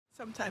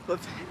Some type of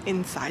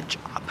inside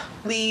job.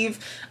 Leave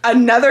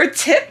another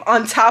tip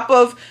on top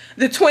of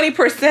the 20%.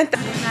 You're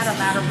not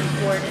allowed to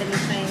record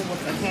anything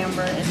with a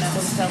camera in the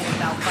hotel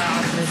without prior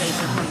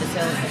authorization from the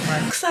sales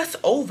department. Looks us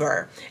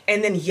over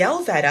and then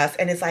yells at us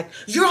and is like,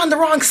 "You're on the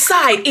wrong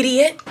side,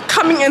 idiot."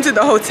 Coming into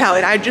the hotel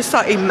and I just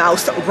saw a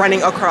mouse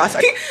running across.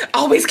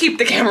 Always keep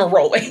the camera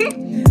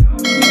rolling.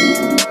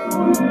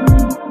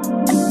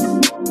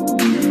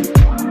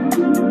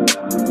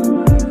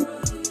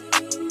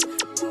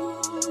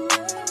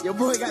 Your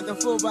boy got the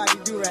full body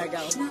do-rag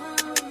out.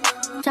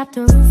 Drop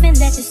the roof and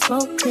let the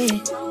smoke clear.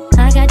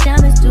 I got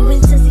diamonds doing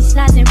sissy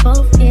slides in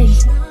both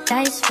ears.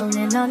 Dice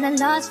rolling on the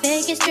Las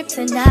Vegas strip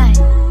tonight.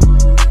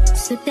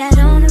 Slip that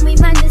on and we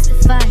might miss the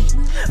fight.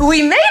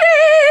 We made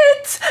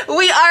it!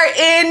 We are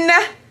in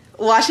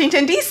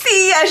Washington,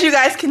 D.C., as you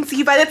guys can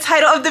see by the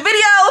title of the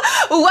video.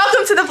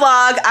 Welcome to the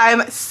vlog.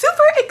 I'm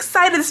super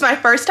excited. This is my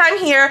first time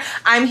here.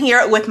 I'm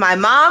here with my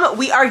mom.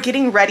 We are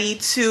getting ready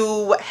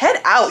to head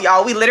out,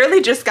 y'all. We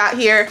literally just got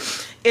here.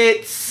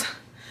 It's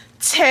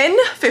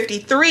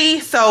 10:53,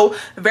 so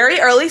very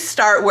early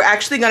start. We're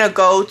actually gonna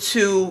go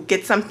to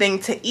get something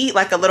to eat,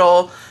 like a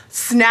little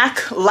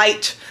snack,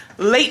 late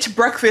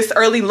breakfast,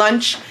 early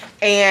lunch,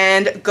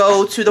 and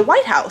go to the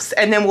White House.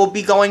 And then we'll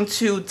be going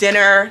to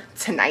dinner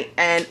tonight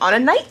and on a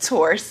night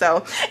tour.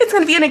 So it's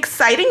gonna be an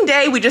exciting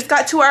day. We just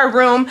got to our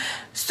room.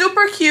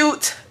 Super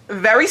cute,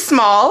 very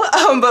small,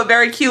 but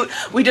very cute.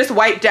 We just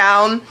wiped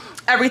down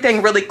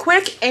everything really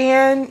quick,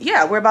 and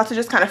yeah, we're about to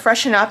just kind of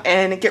freshen up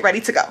and get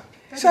ready to go.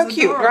 So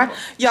cute, right?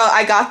 Y'all,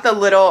 I got the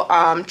little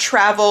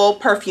travel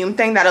perfume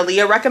thing that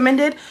Aaliyah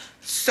recommended.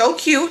 So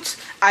cute.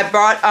 I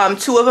brought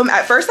 2 of them.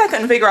 At first I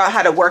couldn't figure out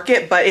how to work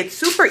it, but it's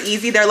super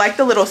easy. They're like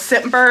the little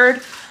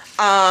Scentbird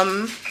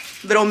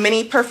little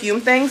mini perfume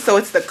thing. So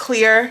it's the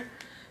clear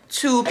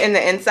tube in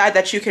the inside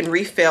that you can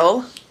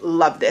refill.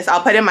 Love this.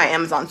 I'll put it in my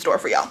Amazon store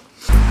for y'all.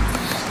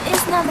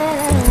 It's not that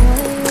I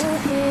want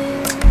you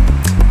here.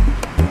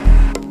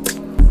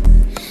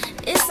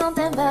 It's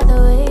something about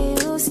the way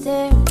you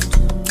stare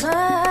into my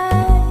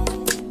eyes.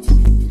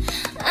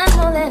 I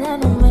know that I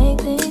don't make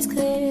things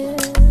clear.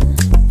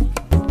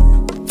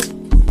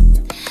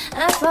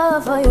 I fall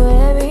for you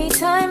every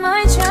time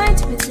I try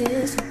to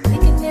resist. We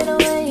can get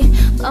away.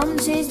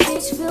 Chase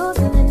beach views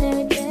and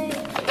everything.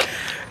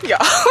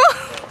 Y'all,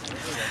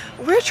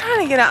 we're trying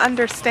to get an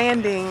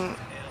understanding.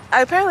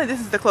 Apparently this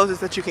is the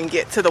closest that you can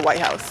get to the White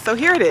House. So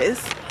here it is.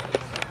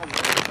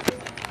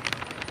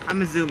 I'm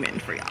gonna zoom in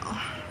for y'all.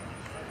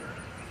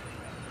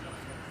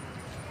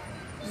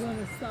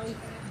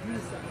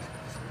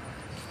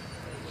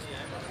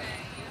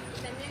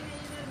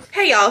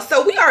 Hey y'all,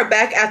 so we are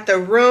back at the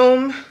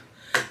room.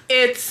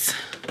 It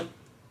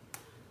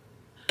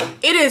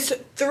is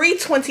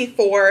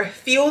 3:24.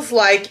 Feels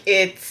like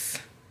it's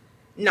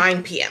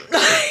 9 p.m.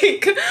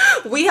 Like,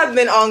 we have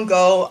been on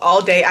go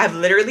all day. I've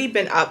literally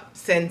been up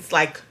since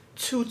like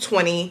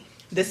 2:20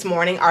 this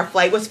morning. Our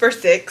flight was for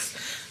 6.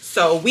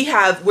 So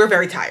we're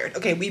very tired.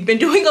 Okay, we've been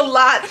doing a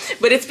lot,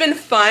 but it's been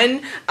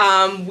fun.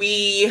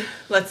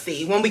 Let's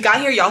see, when we got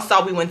here, y'all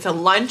saw we went to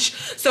lunch.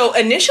 So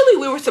initially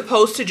we were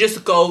supposed to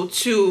just go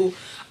to,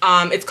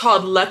 it's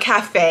called Le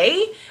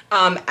Cafe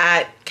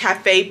at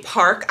Cafe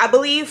Park, I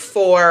believe,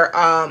 for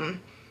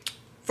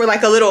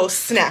like a little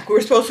snack. We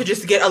were supposed to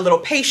just get a little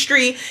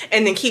pastry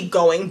and then keep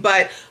going,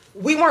 but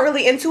we weren't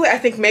really into it. I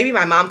think maybe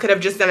my mom could have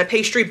just done a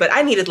pastry, but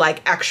I needed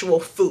like actual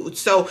food.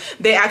 So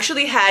they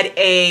actually had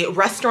a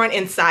restaurant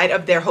inside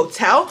of their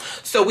hotel.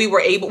 So we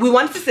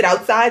wanted to sit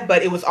outside,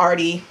 but it was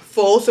already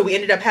full. So we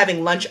ended up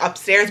having lunch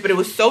upstairs, but it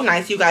was so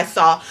nice. You guys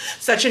saw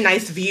such a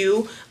nice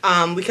view.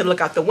 We could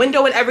look out the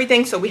window and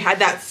everything. So we had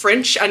that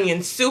French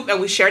onion soup and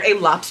we shared a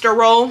lobster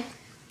roll.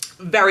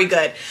 Very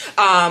good.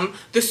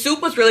 The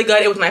soup was really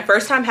good. It was my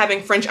first time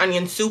having French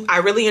onion soup. I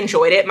really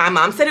enjoyed it. My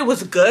mom said it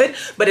was good,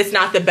 but it's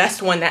not the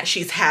best one that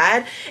she's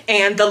had.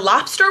 And the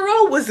lobster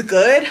roll was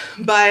good,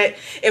 but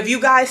if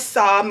you guys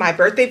saw my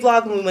birthday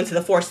vlog when we went to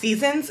the Four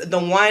Seasons, the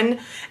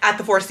one at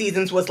the Four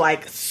Seasons was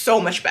like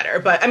so much better.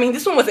 But I mean,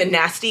 this one wasn't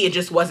nasty. It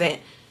just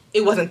wasn't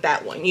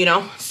that one, you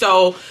know?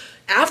 So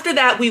after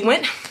that, we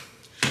went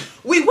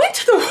to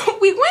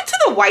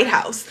the White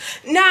House.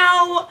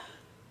 Now,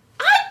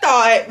 I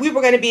thought we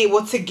were going to be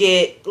able to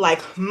get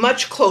like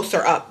much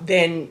closer up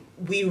than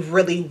we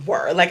really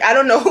were. Like, I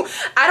don't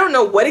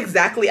know what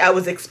exactly I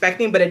was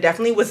expecting, but it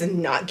definitely was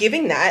not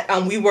giving that.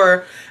 We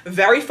were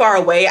very far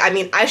away. I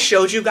mean, I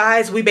showed you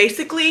guys, we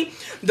basically,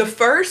 the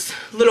first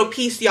little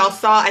piece y'all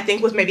saw, I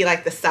think was maybe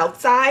like the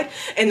south side.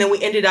 And then we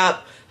ended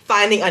up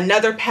finding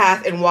another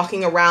path and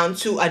walking around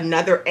to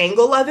another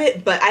angle of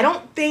it. But I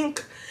don't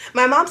think,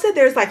 my mom said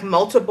there's like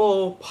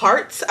multiple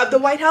parts of the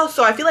White House.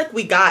 So I feel like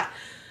we got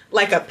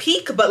like a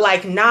peek, but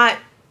like not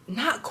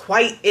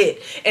quite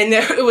it. And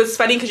there, it was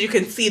funny because you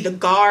can see the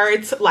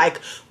guards like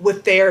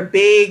with their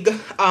big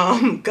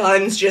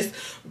guns just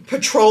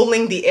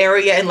patrolling the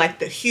area and like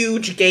the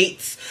huge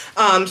gates.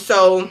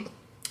 So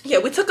yeah,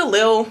 we took a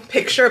little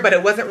picture, but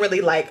it wasn't really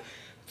like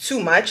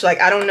too much.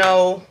 Like, I don't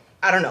know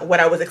I don't know what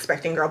I was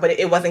expecting, girl, but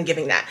it wasn't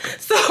giving that.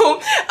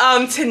 So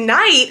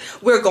tonight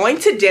we're going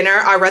to dinner.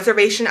 Our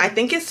reservation, I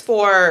think, is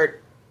for,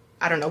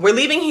 I don't know, we're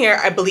leaving here,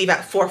 I believe,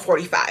 at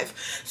 4:45.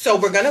 So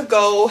we're gonna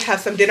go have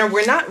some dinner.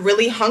 We're not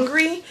really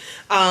hungry,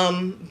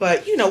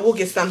 but you know, we'll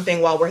get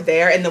something while we're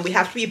there. And then we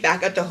have to be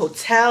back at the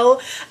hotel,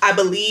 I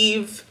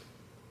believe,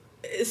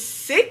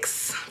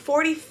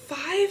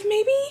 6:45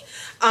 maybe,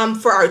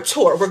 for our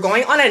tour. We're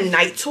going on a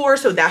night tour,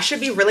 so that should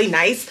be really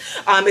nice.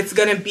 It's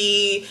gonna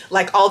be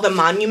like all the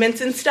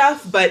monuments and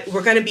stuff, but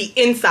we're gonna be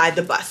inside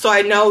the bus. So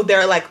I know there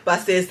are like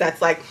buses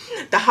that's like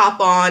the hop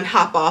on,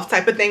 hop off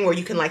type of thing where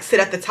you can like sit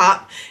at the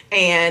top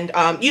and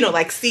you know,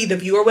 like see the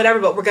view or whatever,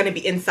 but we're gonna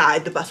be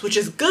inside the bus, which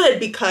is good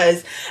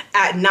because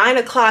at 9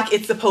 o'clock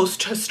it's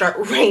supposed to start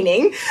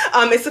raining.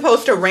 It's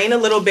supposed to rain a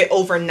little bit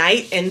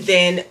overnight and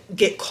then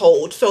get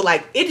cold. So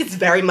like it is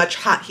very much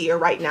hot here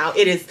right now.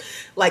 It is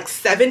like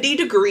 70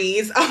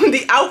 degrees.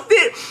 The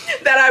outfit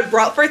that I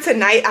brought for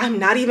tonight, I'm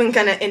not even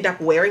gonna end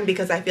up wearing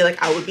because I feel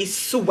like I would be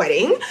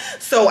sweating.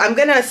 So I'm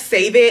gonna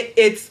save it.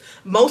 It's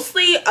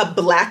mostly a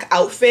black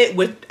outfit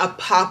with a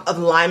pop of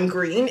lime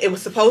green. It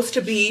was supposed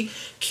to be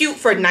cute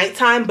for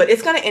nighttime, but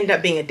it's gonna end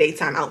up being a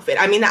daytime outfit.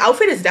 I mean, the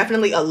outfit is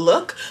definitely a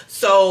look,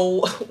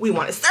 so we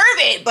want to serve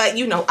it, but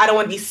you know, I don't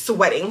want to be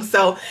sweating.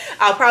 So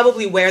I'll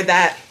probably wear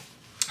that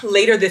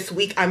later this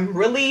week. I'm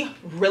really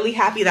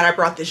happy that I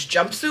brought this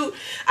jumpsuit.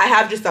 I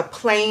have just a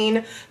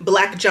plain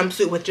black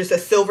jumpsuit with just a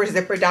silver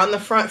zipper down the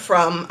front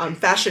from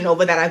Fashion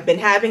Nova that I've been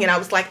having, and I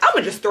was like, I'm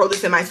gonna just throw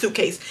this in my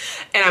suitcase,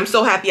 and I'm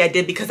so happy I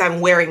did because I'm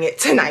wearing it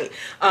tonight.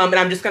 And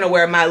I'm just gonna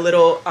wear my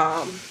little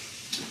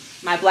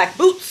my black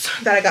boots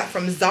that I got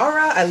from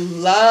Zara. I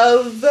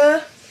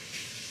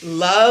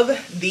love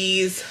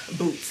these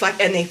boots, like,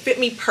 and they fit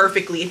me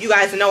perfectly. If you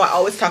guys know, I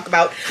always talk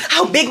about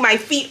how big my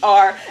feet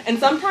are, and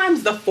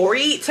sometimes the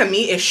 40 to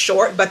me is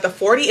short, but the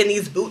 40 in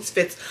these boots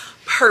fits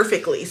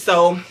perfectly.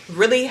 So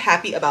really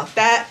happy about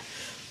that.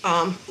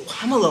 I'm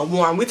a little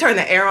warm. We turned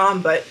the air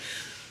on, but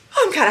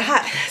I'm kind of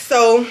hot.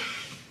 So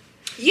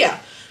yeah,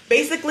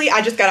 basically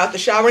I just got out the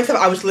shower and stuff.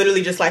 I was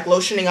literally just like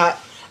lotioning up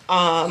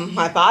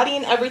my body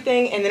and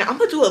everything, and then I'm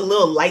gonna do a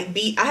little light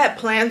beat. I had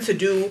planned to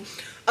do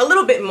a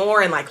little bit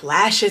more in like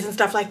lashes and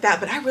stuff like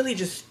that, but I really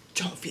just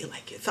don't feel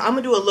like it. So I'm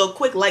gonna do a little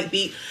quick light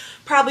beat,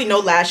 probably no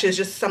lashes,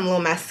 just some little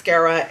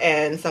mascara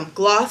and some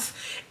gloss,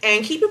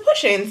 and keep it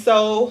pushing.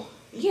 So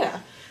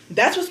yeah,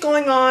 that's what's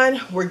going on.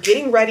 We're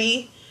getting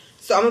ready,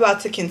 so I'm about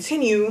to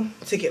continue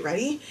to get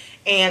ready,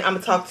 and I'm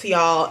gonna talk to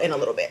y'all in a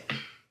little bit.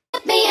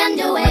 Be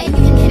underway, you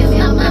can kill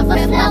your mind for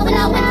flow.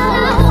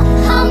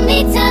 Hold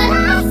me till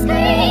I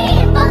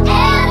scream for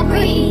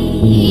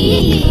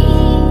every,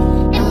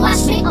 and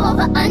wash me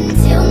over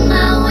until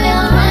my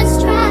will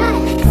runs dry.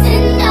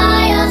 Send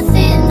all your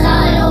sins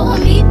all over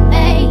me,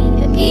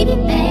 baby, baby,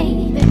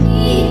 baby,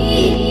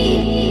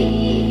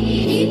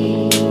 deep, deep,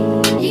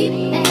 deep,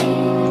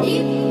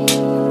 deep,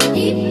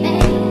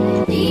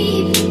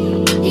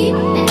 deep,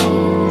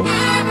 I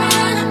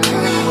wanna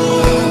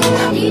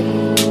deep,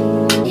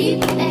 deep,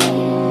 deep,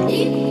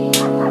 deep,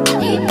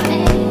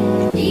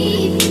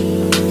 deep,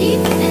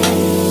 deep,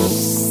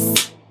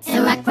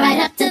 and rock right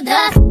up to the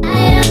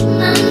side of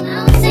my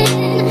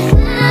mountain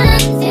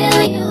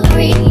until you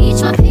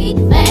reach my peak,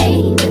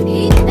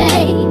 baby,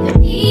 baby,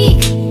 peak,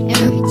 and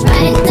reach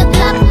right into the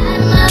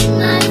bottom of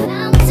my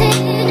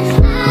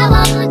fountain. I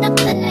want to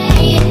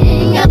play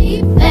in your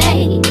deep,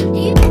 baby,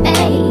 deep,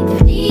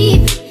 baby,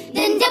 deep,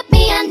 then dip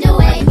me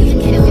underway. You can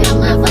kill your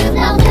mind for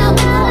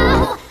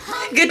flow.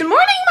 Good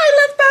morning, my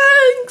love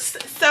bugs.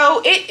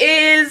 So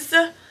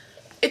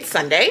it's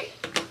Sunday,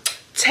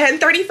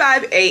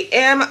 10:35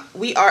 a.m.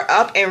 We are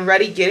up and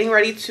ready, getting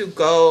ready to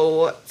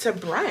go to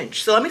brunch.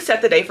 So let me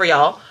set the day for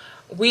y'all.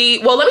 Let me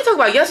talk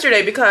about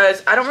yesterday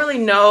because I don't really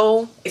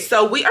know.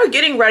 So we are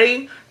getting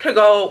ready to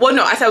go. Well,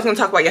 no, I said I was gonna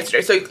talk about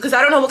yesterday. So because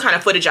I don't know what kind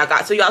of footage I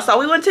got. So y'all saw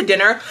we went to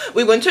dinner.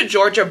 We went to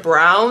Georgia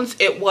Brown's.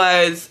 It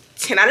was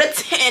 10 out of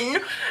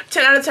 10.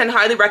 10 out of 10.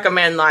 Highly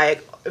recommend.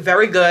 Like,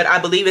 very good. I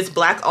believe it's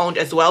black owned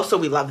as well, so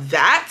we love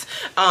that.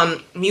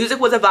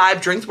 Music was a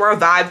vibe, drinks were a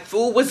vibe,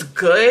 food was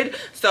good,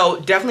 so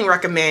definitely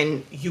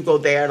recommend you go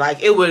there.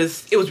 Like, it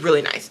was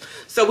really nice.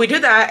 So we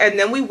did that, and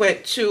then we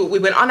went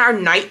on our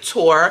night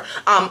tour.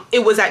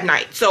 It was at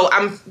night, so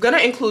I'm gonna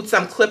include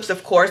some clips,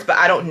 of course, but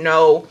I don't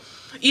know,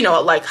 you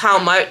know, like how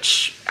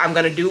much I'm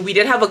gonna do. We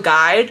did have a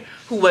guide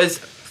who was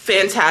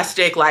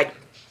fantastic. Like,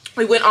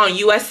 we went on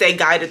USA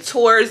guided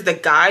tours. The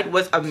guide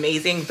was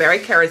amazing, very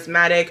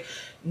charismatic,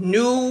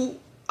 knew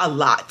a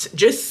lot,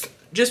 just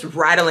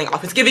rattling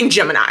off. It's giving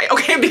Gemini,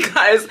 okay?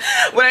 Because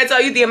when I tell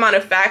you the amount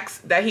of facts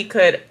that he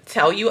could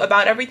tell you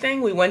about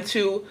everything, we went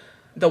to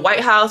the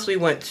White House, we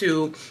went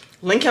to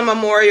Lincoln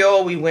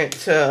Memorial, we went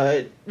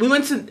to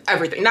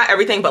everything, not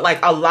everything, but like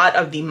a lot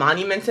of the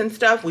monuments and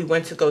stuff. We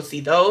went to go see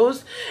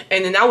those,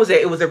 and then that was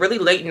it. It was a really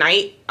late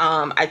night.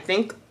 I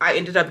think I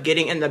ended up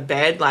getting in the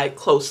bed like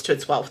close to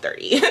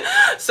 12:30.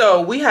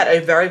 So we had a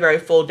very, very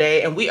full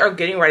day, and we are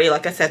getting ready,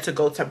 like I said, to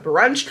go to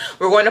brunch.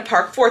 We're going to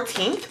Park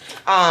 14th.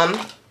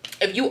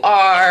 if you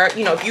are,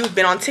 you know, if you've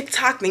been on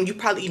TikTok, then you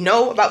probably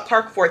know about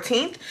Park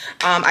 14th.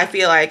 I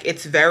feel like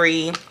it's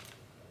very,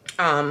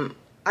 I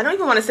don't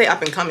even want to say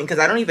up and coming because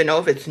I don't even know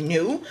if it's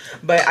new,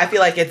 but I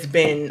feel like it's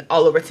been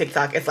all over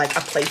TikTok. It's like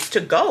a place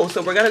to go.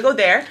 So we're going to go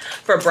there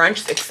for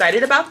brunch.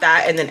 Excited about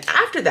that. And then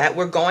after that,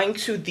 we're going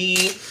to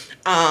the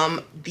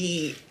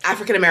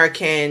African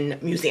American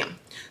Museum.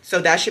 So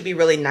that should be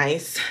really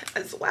nice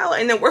as well.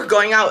 And then we're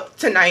going out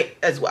tonight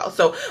as well.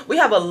 So we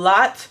have a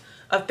lot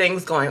of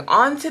things going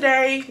on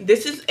today.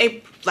 This is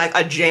like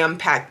a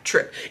jam-packed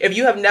trip. If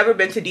you have never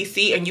been to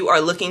DC and you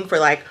are looking for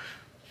like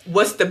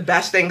what's the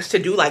best things to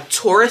do, like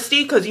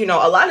touristy, because you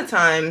know a lot of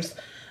times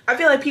I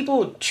feel like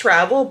people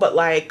travel but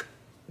like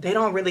they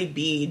don't really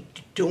be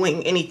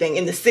doing anything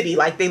in the city.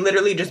 Like they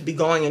literally just be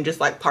going and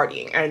just like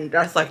partying, and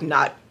that's like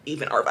not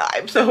even our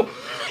vibe. So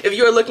if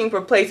you're looking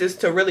for places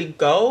to really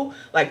go,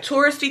 like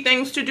touristy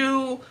things to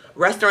do,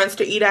 restaurants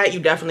to eat at, you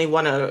definitely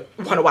want to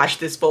watch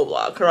this full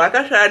vlog. So like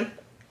I said,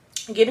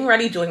 getting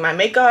ready, doing my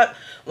makeup.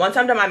 Once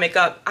I'm done my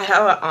makeup, I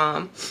have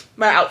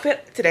my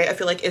outfit today I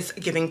feel like is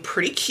giving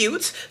pretty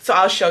cute, so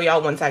I'll show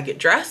y'all once I get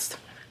dressed.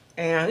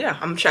 And yeah,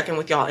 I'm checking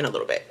with y'all in a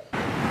little bit.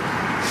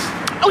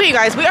 Okay you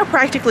guys, we are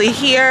practically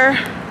here.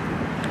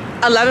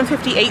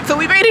 11:58, so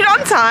we made it on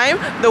time.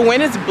 The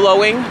wind is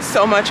blowing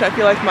so much I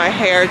feel like my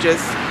hair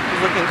just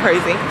is looking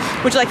crazy.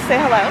 Would you like to say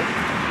hello?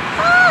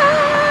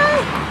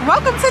 Hi!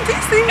 Welcome to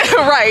DC.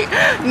 Right.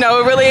 No,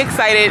 we're really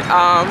excited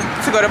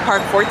to go to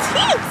Park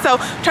 14th. So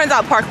turns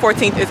out Park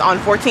 14th is on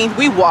 14th.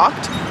 We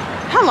walked,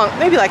 how long?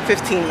 Maybe like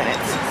 15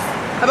 minutes.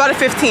 About a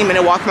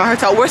 15-minute walk from our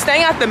hotel. We're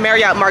staying at the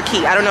Marriott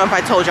Marquis. I don't know if I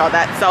told y'all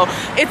that. So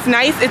it's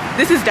nice.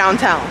 This is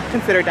downtown.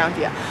 Considered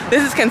downtown. Yeah.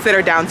 This is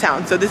considered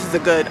downtown. So this is a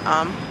good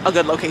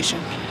location.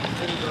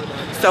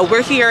 So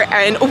we're here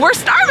and we're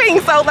starving.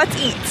 So let's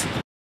eat.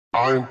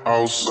 I'm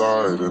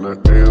outside in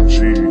an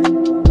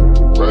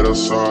AMG, right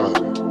outside,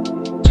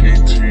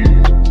 TT,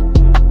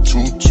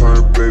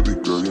 two-turn baby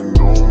girl, you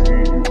know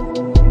me,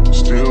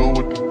 still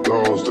with the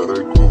dolls that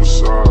I grew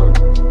beside,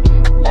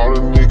 all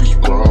the niggas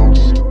round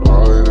me,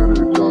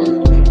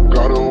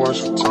 gotta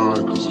watch the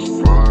time cause it's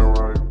flying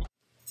right.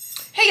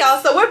 Hey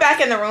y'all, so we're back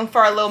in the room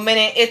for a little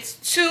minute. It's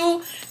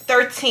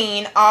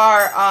 2:13.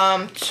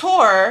 Our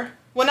tour,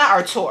 well not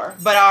our tour,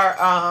 but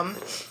our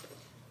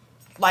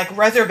like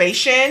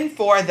reservation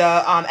for the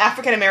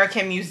African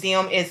American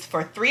Museum is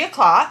for 3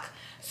 o'clock.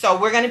 So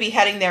we're gonna be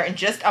heading there in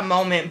just a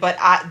moment, but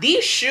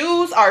these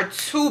shoes are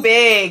too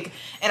big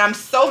and I'm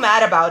so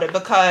mad about it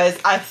because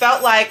I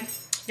felt like,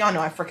 y'all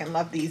know I freaking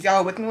love these. Y'all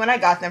were with me when I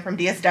got them from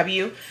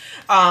DSW.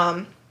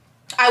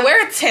 I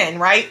wear a 10,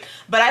 right?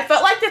 But I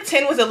felt like the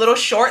 10 was a little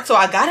short, so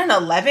I got an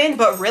 11,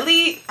 but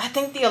really, I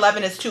think the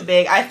 11 is too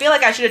big. I feel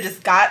like I should have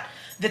just got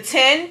the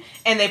 10,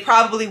 and they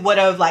probably would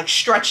have, like,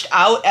 stretched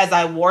out as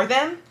I wore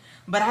them.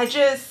 But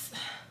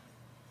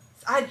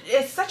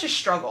it's such a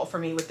struggle for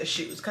me with the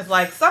shoes, because,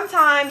 like,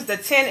 sometimes the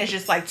 10 is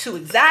just, like, too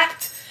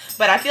exact,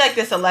 but I feel like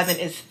this 11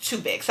 is too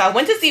big. So I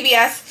went to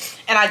CVS,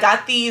 and I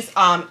got these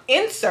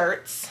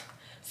inserts,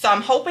 so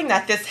I'm hoping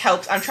that this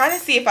helps. I'm trying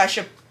to see if I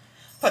should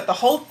put the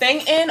whole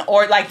thing in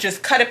or like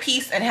just cut a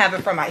piece and have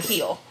it for my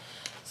heel.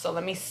 So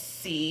let me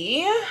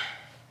see.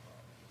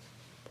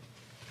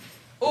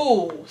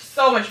 Ooh,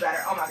 so much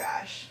better. Oh my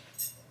gosh.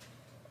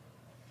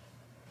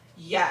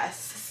 Yes,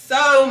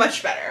 so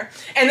much better.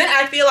 And then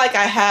I feel like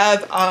I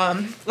have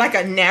like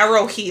a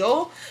narrow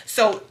heel.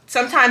 So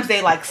sometimes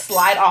they like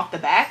slide off the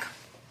back.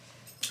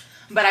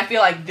 But I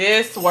feel like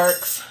this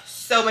works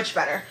so much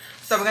better.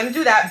 So we're gonna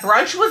do that.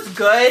 Brunch was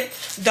good.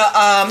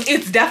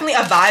 It's definitely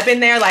a vibe in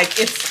there. Like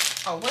it's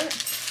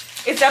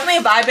definitely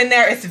a vibe in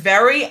there. It's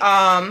very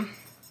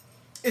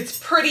it's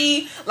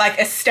pretty like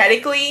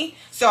aesthetically.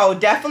 So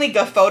definitely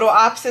good photo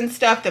ops and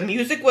stuff. The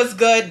music was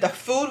good. The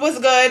food was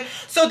good.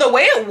 So the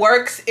way it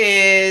works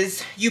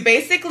is you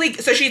basically,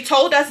 so she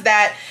told us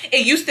that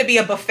it used to be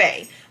a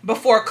buffet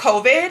before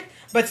COVID,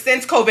 but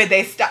since COVID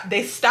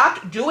they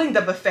stopped doing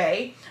the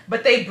buffet,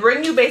 but they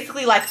bring you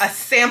basically like a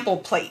sample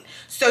plate.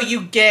 So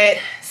you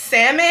get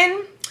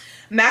salmon,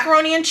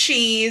 macaroni and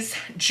cheese,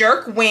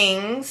 jerk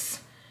wings,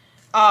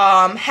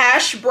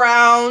 hash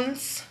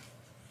browns,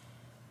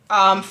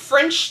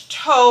 French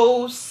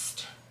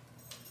toast.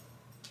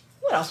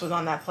 What else was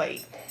on that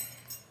plate?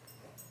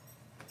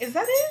 Is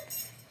that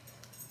it?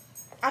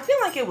 I feel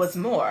like it was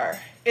more.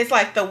 It's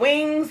like the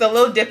wings, the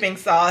little dipping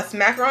sauce,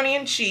 macaroni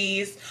and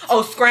cheese,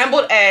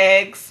 scrambled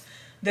eggs,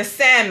 the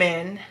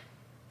salmon,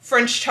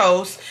 French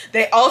toast.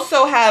 They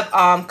also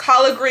have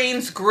collard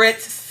greens,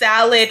 grits,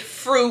 salad,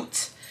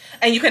 fruit,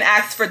 and you can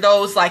ask for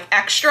those like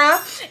extra.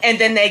 And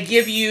then they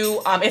give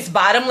you, it's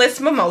bottomless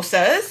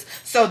mimosas.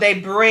 So they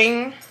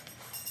bring,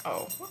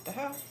 oh, what the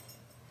hell?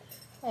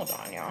 Hold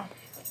on, y'all.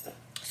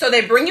 So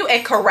they bring you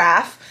a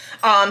carafe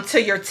to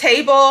your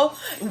table,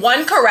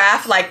 one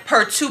carafe like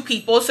per 2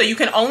 people. So you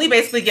can only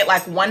basically get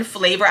like one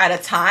flavor at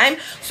a time.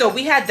 So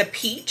we had the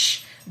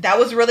peach. That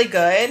was really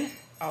good.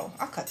 Oh,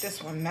 I cut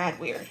this one mad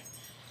weird.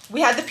 We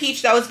had the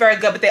peach, that was very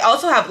good, but they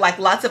also have like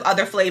lots of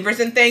other flavors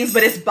and things,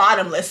 but it's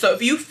bottomless. So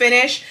if you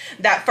finish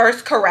that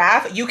first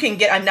carafe, you can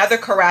get another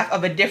carafe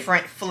of a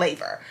different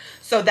flavor.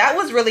 So that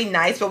was really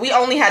nice, but we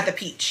only had the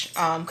peach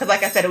because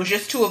like I said, it was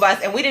just 2 of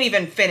us and we didn't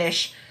even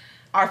finish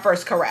our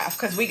first carafe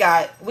because we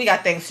got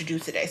things to do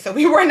today. So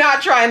we were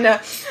not trying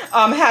to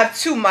have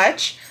too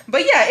much.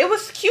 But yeah, it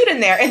was cute in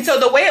there. And so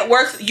the way it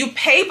works, you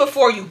pay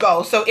before you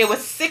go. So it was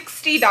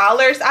 $60,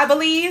 I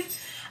believe,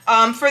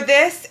 for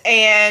this.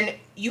 And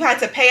you had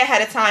to pay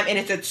ahead of time. And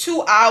it's a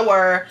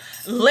 2-hour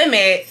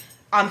limit,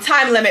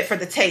 time limit for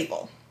the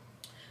table.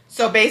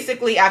 So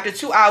basically after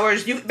 2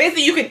 hours, you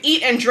can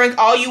eat and drink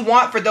all you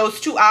want for those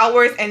 2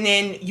 hours and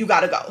then you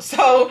gotta go.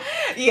 So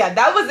yeah,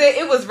 that was it.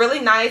 It was really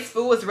nice.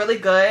 Food was really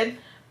good.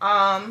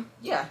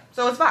 Yeah,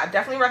 so it's fine.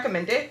 Definitely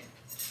recommend it.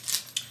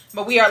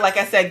 But we are, like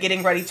I said,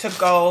 getting ready to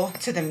go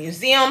to the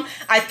museum.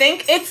 I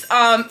think it's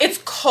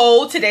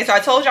cold today. So I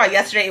told y'all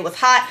yesterday it was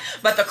hot,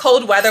 but the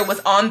cold weather was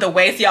on the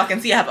way. So y'all can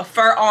see I have a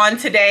fur on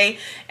today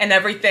and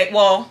everything.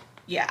 Well,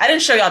 yeah, I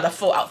didn't show y'all the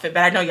full outfit,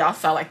 but I know y'all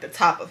saw like the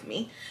top of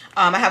me.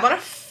 I have on a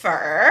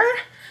fur.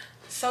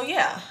 So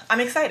yeah,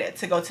 I'm excited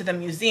to go to the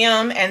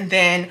museum, and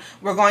then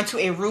we're going to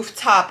a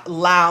rooftop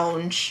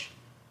lounge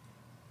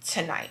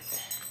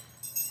tonight.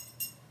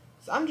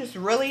 So I'm just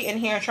really in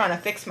here trying to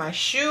fix my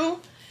shoe,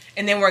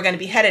 and then we're going to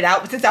be headed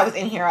out. But since I was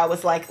in here, I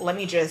was like, let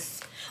me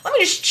just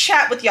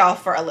chat with y'all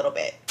for a little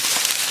bit.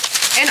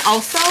 And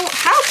also,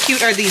 how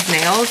cute are these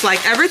nails?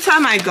 Like every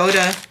time I go to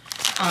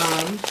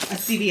a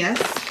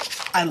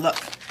CVS, I look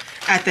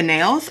at the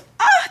nails.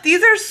 Ah,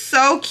 these are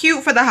so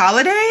cute for the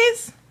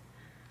holidays.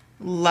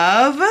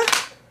 Love.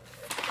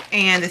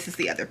 And this is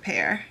the other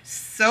pair.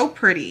 So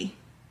pretty.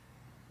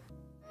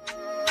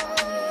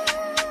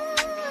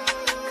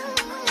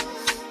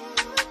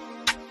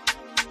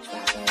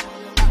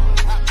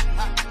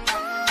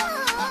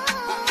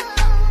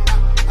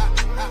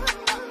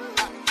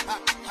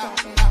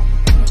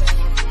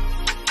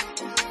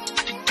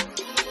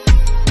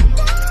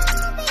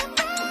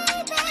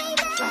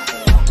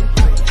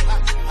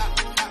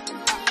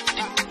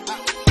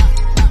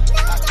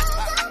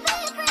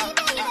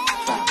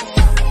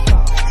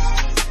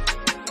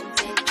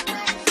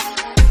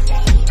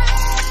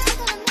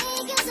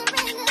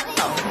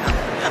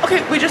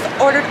 We just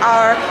ordered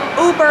our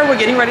Uber. We're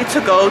getting ready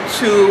to go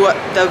to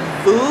the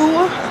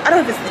View. I don't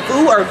know if it's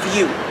View or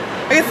View.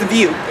 I guess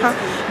View. Huh?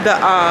 The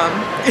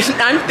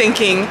I'm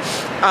thinking,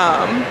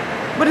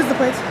 what is the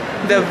place?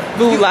 The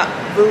View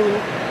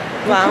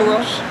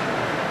Lounge.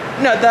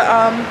 No,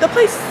 the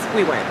place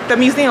we went. The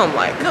museum,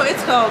 like. No,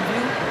 it's called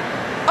View.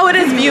 Oh, it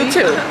is View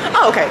too.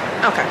 Oh, okay,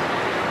 okay.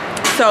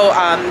 So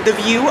the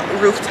View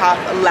Rooftop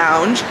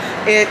Lounge.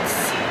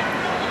 It's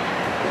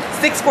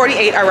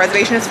 $6.48. Our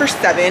reservation is for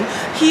 7.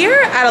 Here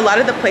at a lot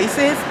of the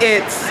places,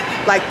 it's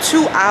like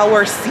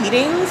 2-hour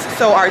seatings,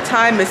 so our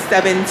time is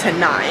 7 to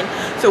 9.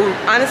 So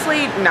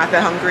honestly, not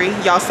that hungry.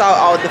 Y'all saw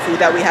all the food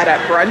that we had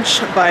at brunch,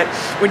 but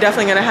we're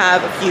definitely gonna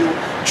have a few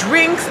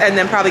drinks and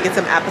then probably get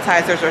some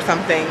appetizers or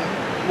something.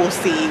 We'll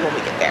see when we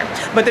get there.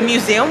 But the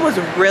museum was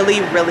really,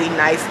 really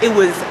nice. It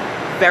was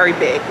very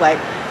big. Like,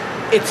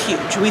 it's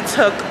huge. We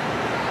took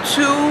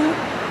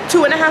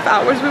 2.5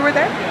 hours we were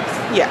there.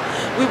 Yeah,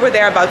 we were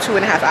there about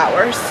 2.5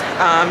 hours.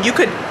 You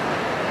could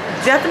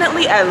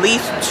definitely at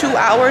least 2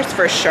 hours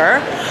for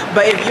sure,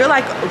 but if you're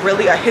like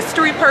really a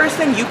history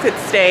person, you could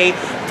stay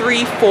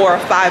 3, 4,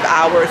 5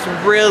 hours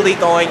really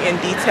going in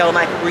detail and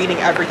like reading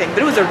everything.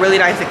 But it was a really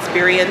nice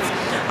experience.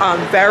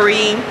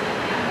 Very,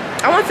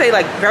 I won't say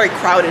like very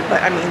crowded,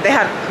 but I mean they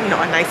had, you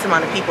know, a nice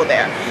amount of people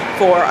there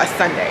for a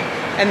Sunday,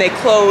 and they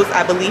close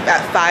I believe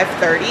at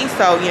 5:30,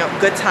 so you know,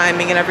 good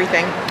timing and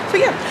everything. So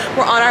yeah,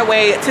 we're on our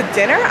way to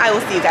dinner. I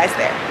will see you guys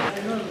there.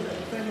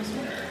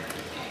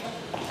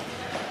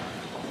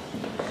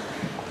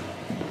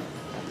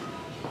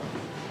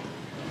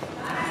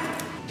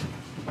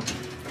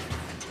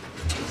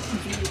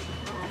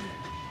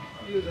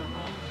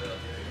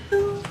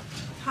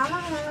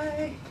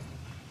 Hi.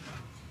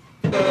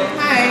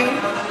 Hi.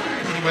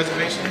 Any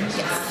reservations?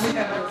 Yes.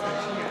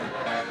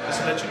 Just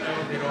to let you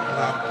know, they don't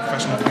allow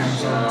professional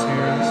cameras on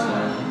materials.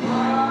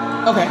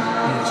 Okay.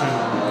 Yeah, so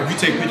if you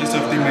take pictures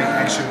of, they might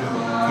actually put it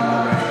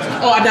away.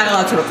 Oh, I'm not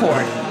allowed to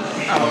record.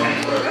 Oh,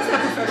 okay. That's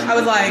not professional. I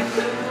was like,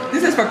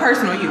 this is for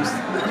personal use.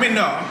 I mean,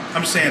 no,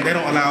 I'm saying they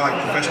don't allow like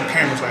professional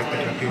cameras like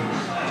that up here.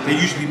 They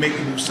usually make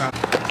people sound.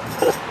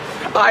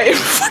 I am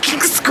fucking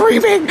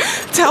screaming.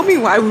 Tell me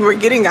why we were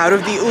getting out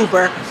of the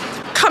Uber,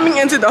 coming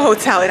into the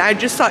hotel, and I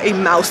just saw a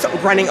mouse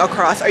running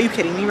across. Are you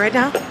kidding me right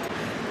now?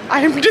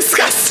 I am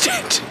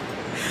disgusted.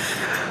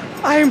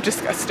 I am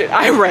disgusted.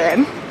 I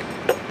ran.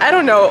 I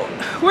don't know.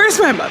 Where's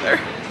my mother?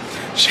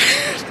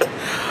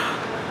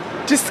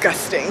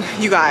 Disgusting.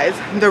 You guys,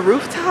 the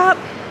rooftop.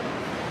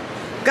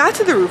 Got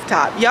to the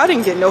rooftop. Y'all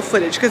didn't get no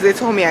footage because they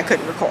told me I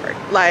couldn't record.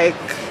 Like,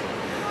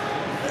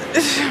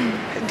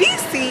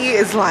 DC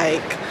is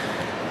like,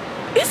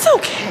 it's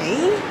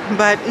okay,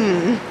 but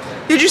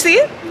did you see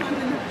it?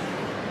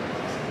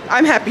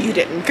 I'm happy you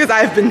didn't, because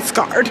I've been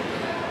scarred.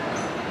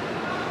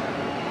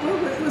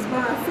 It was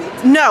behind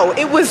feet? No,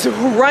 it was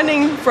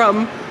running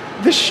from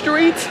the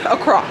street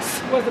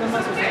across. Was it a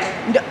muscle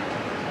rat? No.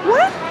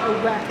 What?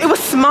 A rat. It was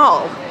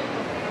small.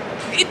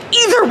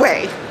 Either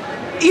way.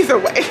 Either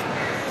way.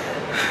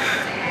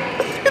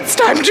 It's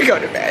time to go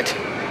to bed.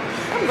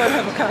 I'm gonna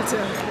have a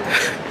cocktail.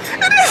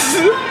 It is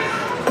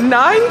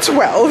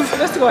 9:12.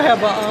 Let's go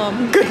have a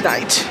Good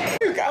night,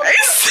 you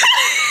guys.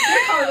 They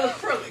call it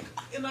acrylic.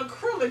 An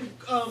acrylic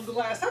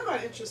glass. I'm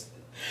not interested.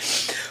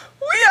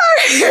 We are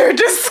here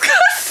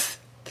discussing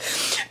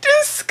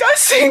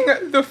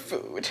the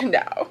food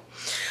now.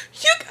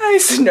 You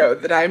guys know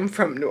that I'm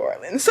from New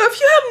Orleans, so if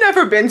you have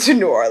never been to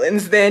New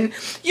Orleans, then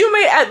you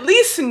may at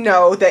least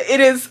know that it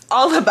is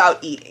all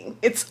about eating.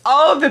 It's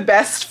all the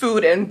best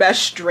food and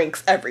best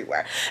drinks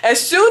everywhere.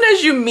 As soon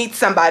as you meet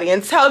somebody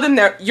and tell them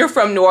you're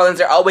from New Orleans,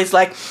 they're always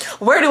like,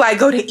 where do I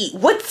go to eat?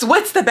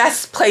 What's the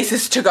best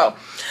places to go?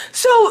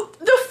 So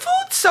the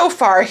food so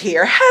far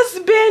here it's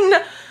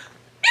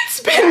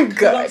been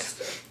good.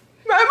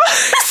 My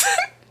mother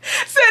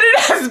said it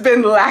has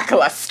been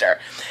lackluster.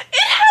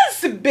 It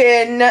has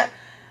been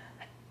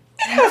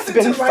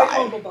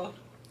fine.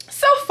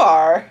 So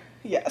far,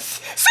 yes.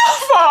 So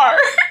far, in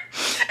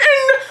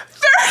 30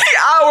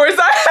 hours,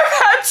 I have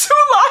had 2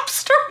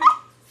 lobster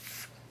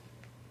rolls.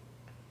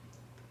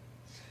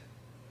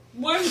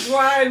 One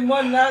dry and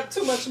one not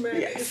too much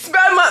mayonnaise. Yes.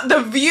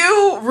 The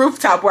View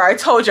rooftop where I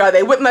told y'all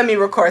they wouldn't let me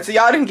record, so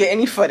y'all didn't get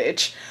any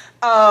footage.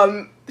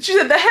 She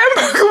said the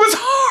hamburger was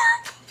horrible.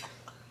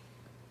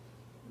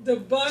 The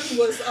bun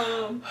was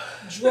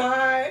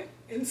dry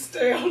and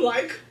stale,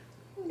 like,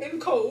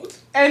 and cold.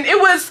 And it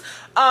was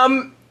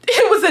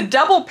a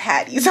double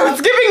patty, so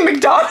it's giving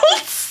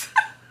McDonald's.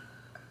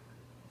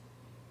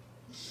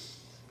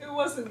 It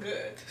wasn't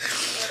good.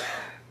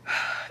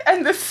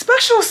 And the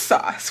special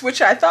sauce,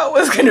 which I thought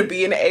was going to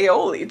be an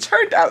aioli,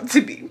 turned out to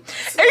be a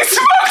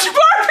smoked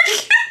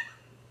barbecue.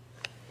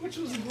 Which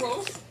was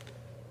gross.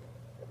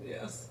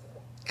 Yes.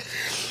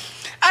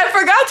 I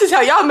forgot to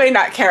tell y'all, may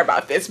not care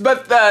about this,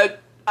 but the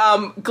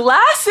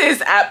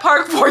glasses at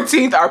Park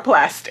 14th are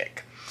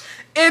plastic.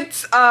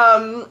 It's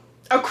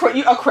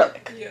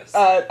acrylic. Yes.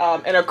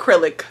 An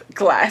acrylic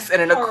glass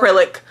and an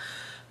acrylic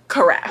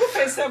carafe. You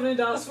paid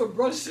 $70 for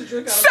brunch to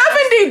drink out of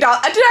 $70. Did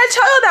I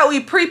tell you that we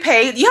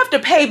prepaid? You have to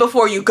pay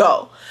before you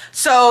go.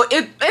 So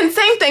and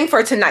same thing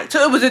for tonight.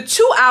 So it was a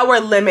 2-hour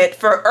limit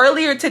for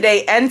earlier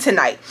today and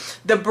tonight.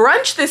 The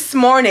brunch this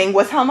morning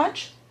was how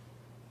much?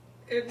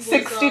 It was,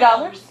 $60.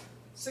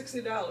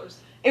 $60.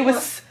 It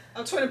was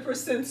a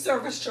 20%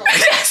 service charge.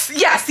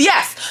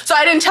 Yes. So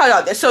I didn't tell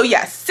y'all this. So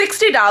yes,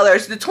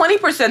 $60, the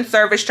 20%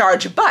 service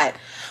charge. But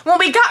when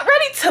we got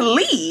ready to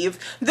leave,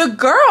 the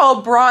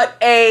girl brought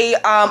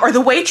or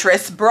the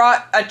waitress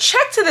brought a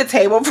check to the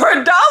table for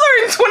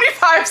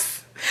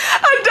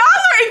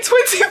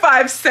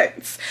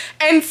 $1.25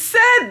 and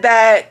said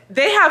that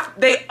they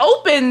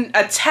open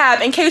a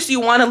tab in case you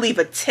want to leave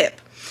a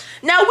tip.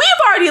 Now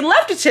we've already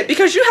left a tip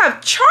because you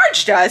have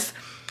charged us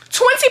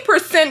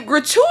 20%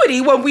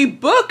 gratuity when we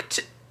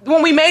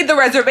made the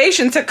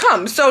reservation to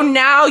come. So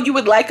now you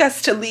would like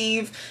us to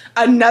leave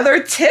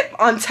another tip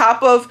on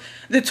top of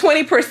the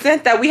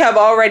 20% that we have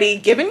already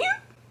given you?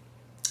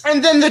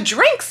 And then the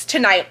drinks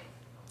tonight.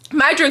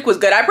 My drink was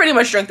good. I pretty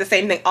much drink the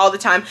same thing all the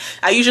time.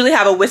 I usually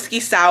have a whiskey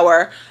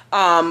sour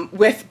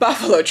with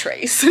Buffalo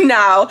Trace.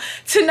 Now,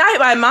 tonight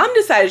my mom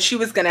decided she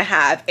was going to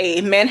have a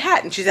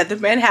Manhattan. She said the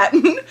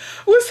Manhattan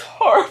was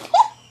horrible.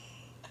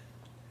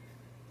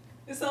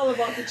 It's all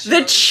about the cherries.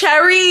 The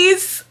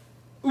cherries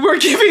were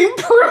giving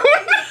prune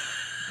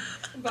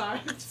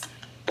vibes.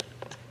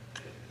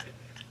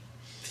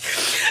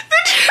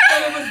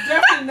 And it was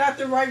definitely not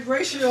the right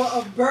ratio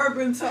of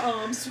bourbon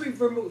to sweet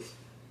vermouth.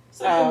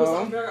 Something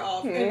was very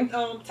off. And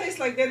tastes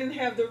like they didn't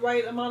have the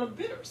right amount of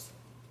bitters.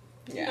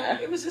 Yeah.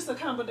 It was just a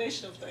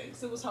combination of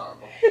things. It was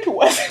horrible. It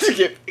wasn't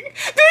giving. Then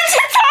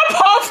to top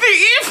off the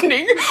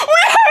evening, we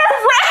had a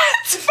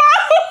rat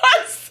follow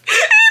us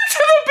into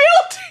the building.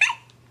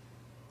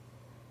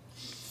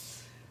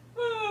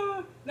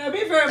 Now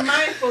be very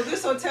mindful.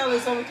 This hotel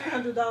is over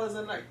 $300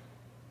 a night.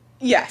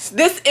 Yes,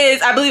 this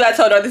is, I believe I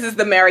told her, this is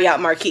the Marriott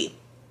Marquis.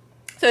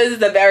 So this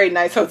is a very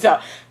nice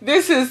hotel.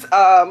 This is,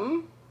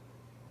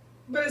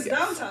 but it's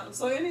downtown,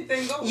 so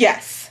anything goes.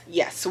 Yes,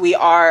 we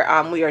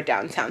are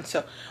downtown.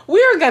 So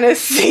we are gonna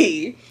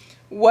see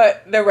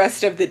what the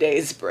rest of the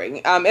days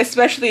bring,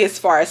 especially as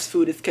far as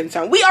food is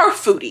concerned. We are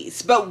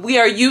foodies, but we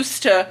are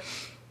used to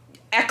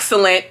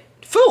excellent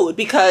food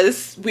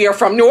because we are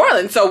from New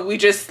Orleans. So we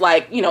just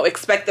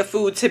expect the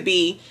food to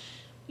be,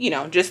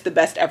 just the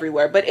best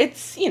everywhere. But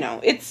it's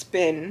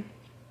been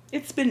mid.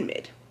 It's been,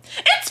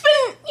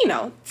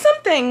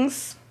 some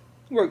things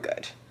were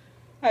good.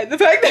 The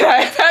fact that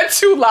I've had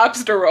 2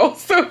 lobster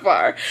rolls so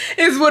far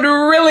is what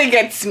really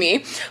gets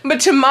me. But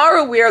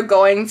tomorrow we are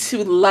going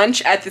to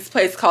lunch at this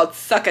place called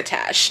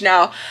Succotash.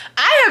 Now,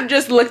 I have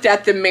just looked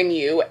at the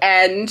menu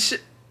and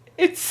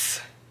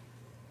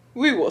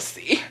we will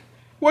see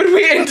what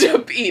we end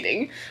up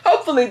eating.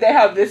 Hopefully they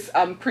have this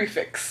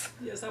prefix.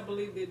 Yes, I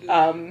believe they do.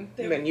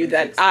 Menu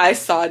that I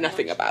saw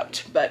nothing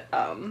about. But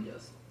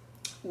yes.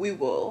 We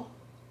will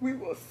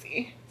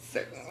see,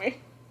 certainly.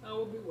 I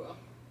will be well.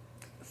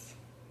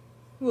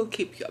 We'll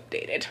keep you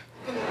updated.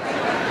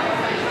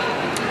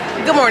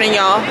 Good morning,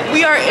 y'all.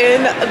 We are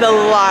in the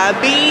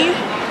lobby.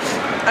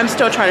 I'm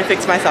still trying to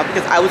fix myself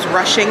because I was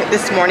rushing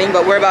this morning,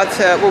 but we're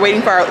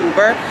waiting for our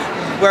Uber.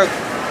 We're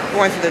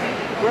going to the,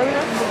 where are we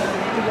going?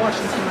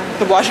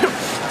 The Washington.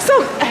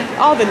 So,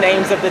 all the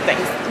names of the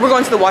things. We're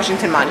going to the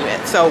Washington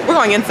Monument. So, we're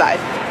going inside.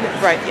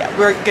 Yes. Right, yeah.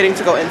 We're getting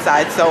to go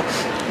inside. So,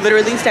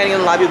 literally standing in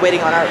the lobby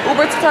waiting on our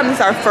Uber to come. This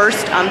is our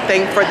first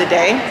thing for the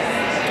day.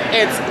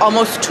 It's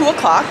almost 2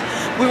 o'clock.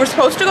 We were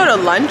supposed to go to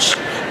lunch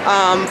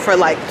for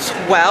like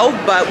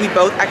 12, but we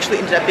both actually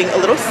ended up being a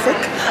little sick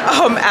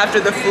after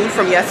the food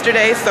from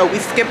yesterday. So we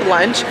skipped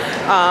lunch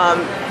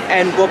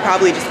and we'll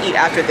probably just eat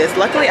after this.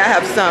 Luckily, I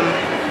have some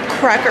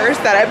crackers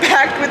that I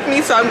packed with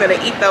me, so I'm gonna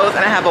eat those,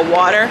 and I have a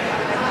water.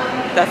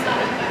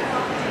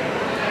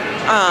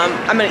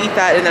 I'm gonna eat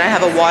that, and then I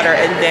have a water,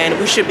 and then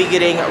we should be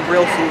getting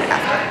real food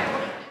after.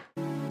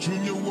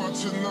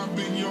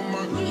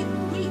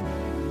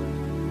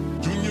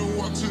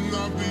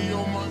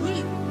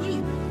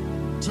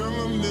 Tell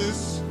him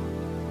this,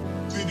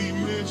 did he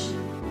miss?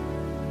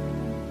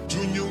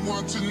 Junior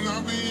want to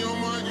not be on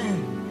my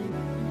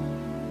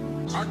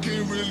I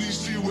can't really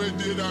see where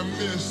did I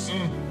miss.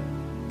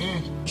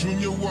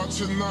 Junior want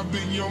to not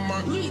be on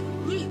my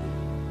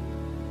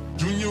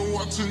Junior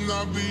want to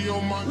not be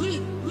on my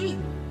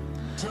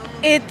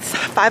It's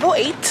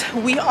 5:08.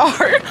 We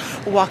are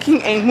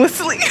walking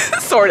aimlessly,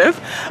 sort of.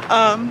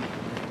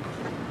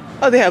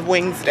 Oh, they have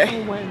wings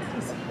day.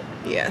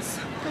 Yes.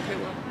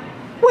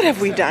 What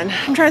have we done?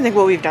 I'm trying to think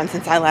what we've done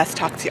since I last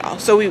talked to y'all.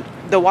 So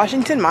the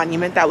Washington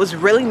Monument, that was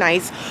really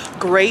nice.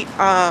 Great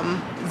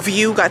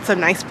view, got some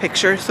nice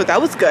pictures, so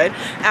that was good.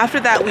 After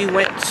that, we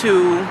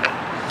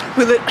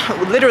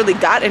literally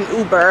got an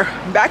Uber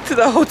back to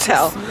the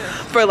hotel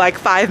for like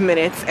 5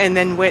 minutes, and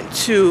then we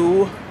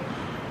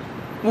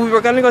were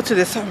gonna go to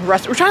this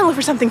restaurant. We're trying to look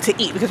for something to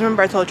eat because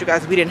remember I told you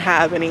guys we didn't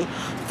have any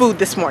food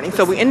this morning.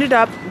 So we ended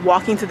up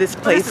walking to this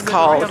place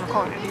called,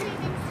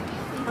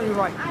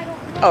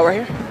 oh, right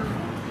here?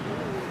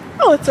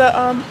 Oh, it's a,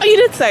 oh, you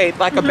did say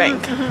like a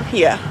bank.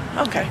 Yeah,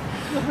 okay.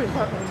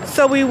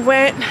 So we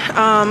went,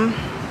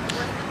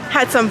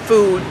 had some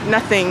food,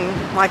 nothing,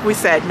 like we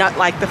said, not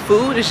like the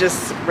food is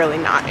just really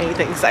not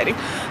anything exciting.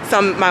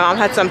 My mom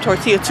had some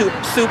tortilla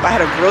soup, I had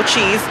a grilled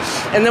cheese,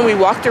 and then we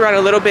walked around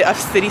a little bit of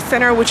City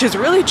Center, which is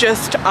really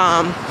just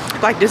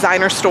like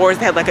designer stores.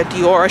 They had like a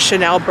Dior,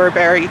 Chanel,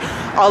 Burberry,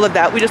 all of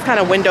that. We just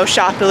kind of window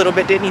shopped a little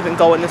bit, didn't even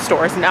go in the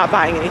stores, not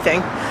buying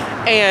anything.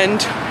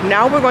 And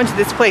now we're going to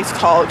this place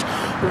called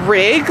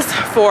Riggs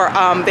for,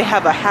 they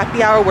have a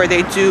happy hour where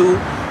they do,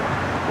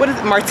 what is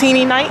it,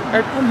 martini night?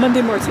 Or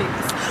Monday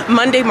martinis.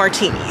 Monday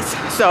martinis.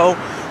 So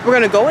we're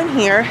gonna go in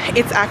here.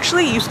 It's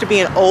actually used to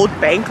be an old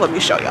bank. Let me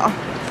show y'all.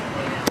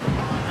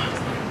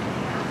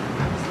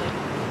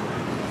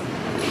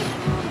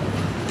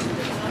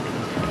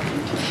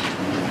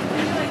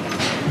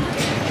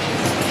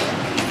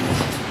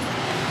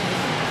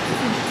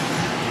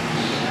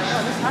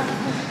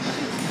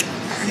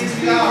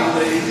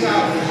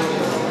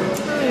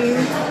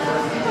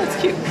 Oh, it's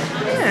cute.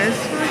 Yeah,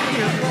 it's really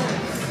cute.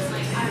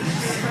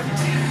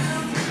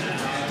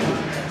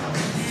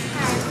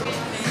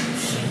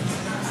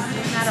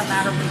 Not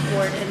allowed to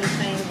record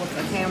anything with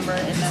a camera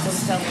in the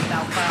hotel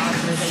without prior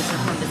authorization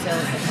from the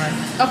sales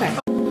department. Okay.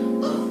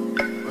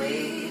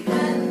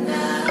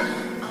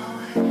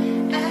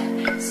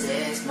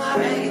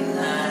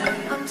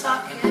 I'm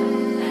talking.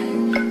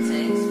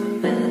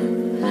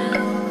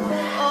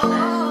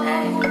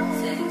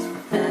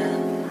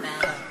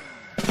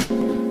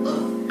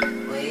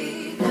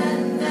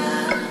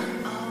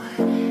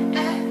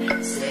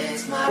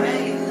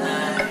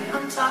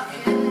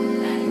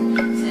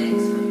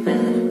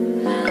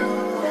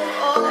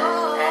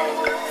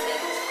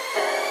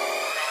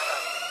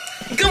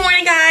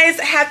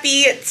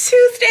 Happy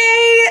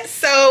Tuesday.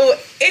 So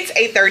it's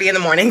 8:30 in the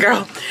morning,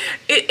 girl.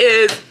 It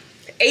is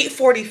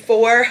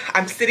 8:44.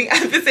 I'm sitting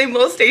at the same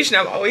little station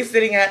I'm always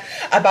sitting at,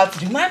 about to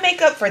do my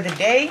makeup for the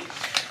day.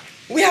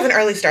 We have an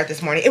early start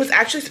this morning. It was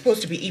actually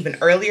supposed to be even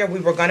earlier. We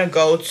were gonna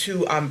go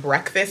to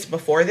breakfast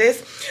before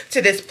this, to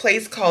this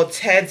place called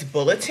Ted's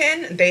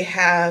Bulletin. They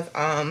have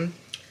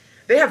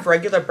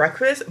regular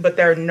breakfast, but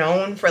they're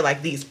known for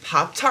like these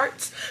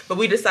Pop-Tarts. But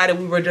we decided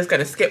we were just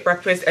gonna skip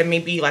breakfast, and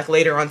maybe like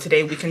later on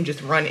today we can just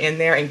run in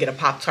there and get a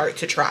Pop-Tart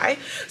to try.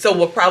 So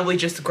we'll probably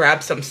just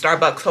grab some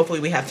Starbucks.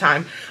 Hopefully we have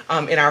time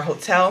in our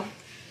hotel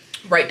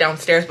right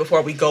downstairs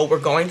before we go. We're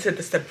going to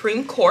the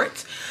Supreme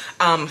Court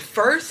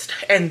first,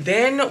 and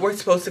then we're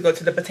supposed to go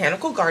to the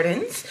Botanical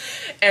Gardens,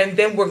 and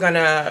then we're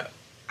gonna,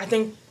 I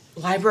think,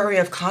 Library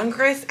of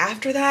Congress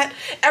after that.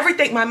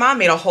 Everything, my mom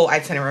made a whole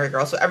itinerary,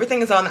 girl, so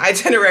everything is on the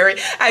itinerary.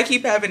 I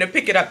keep having to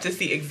pick it up to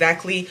see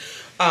exactly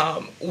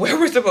where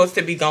we're supposed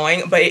to be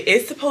going, but it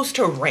is supposed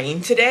to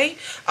rain today.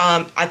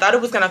 I thought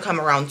it was gonna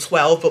come around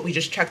 12, but we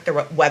just checked the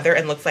weather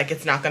and looks like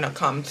it's not gonna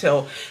come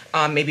till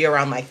maybe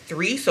around like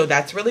 3, so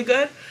that's really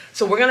good.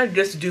 So we're gonna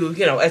just do,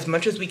 you know, as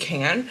much as we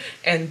can,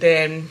 and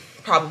then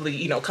probably,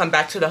 you know, come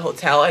back to the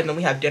hotel, and then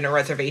we have dinner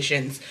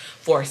reservations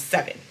for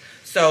 7.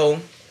 So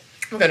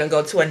we're gonna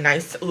go to a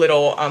nice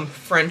little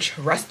French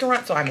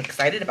restaurant, so I'm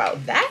excited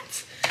about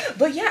that.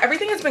 But yeah,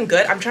 everything has been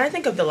good. I'm trying to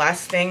think of the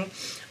last thing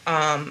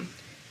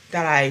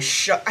that I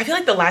feel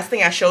like the last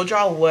thing I showed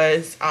y'all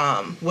was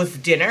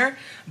dinner,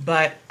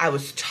 but I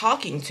was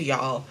talking to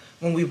y'all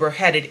when we were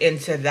headed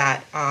into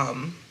that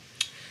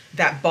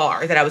that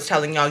bar that I was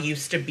telling y'all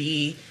used to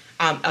be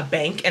a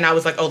bank, and I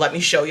was like, oh, let me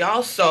show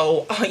y'all.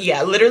 So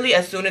yeah, literally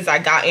as soon as I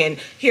got in,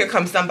 here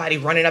comes somebody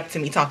running up to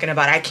me talking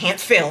about I can't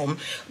film.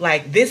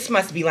 Like, this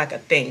must be like a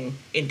thing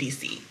in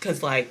DC,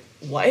 because like,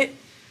 what?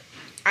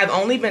 I've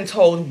only been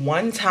told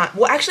one time.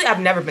 Well, actually,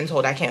 I've never been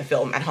told I can't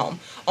film at home.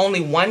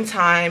 Only one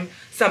time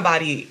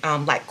somebody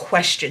like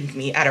questioned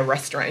me at a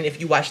restaurant. And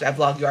if you watch that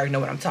vlog, you already know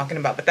what I'm talking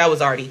about. But that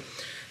was already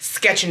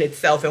sketching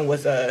itself and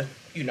was a,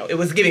 you know, it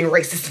was giving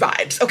racist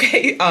vibes.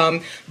 Okay.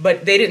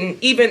 But they didn't,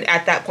 even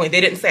at that point, they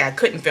didn't say I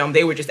couldn't film.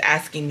 They were just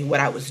asking me what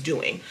I was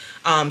doing.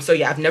 So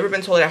yeah, I've never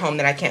been told at home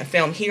that I can't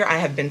film. Here, I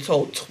have been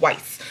told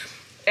twice.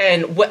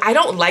 And what I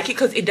don't like it,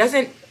 because it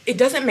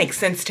doesn't make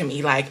sense to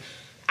me. Like,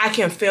 I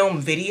can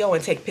film video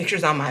and take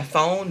pictures on my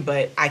phone,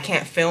 but I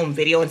can't film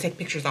video and take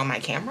pictures on my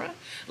camera.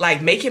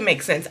 Like, make it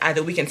make sense.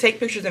 Either we can take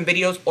pictures and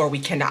videos or we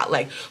cannot.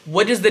 Like,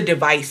 what does the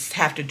device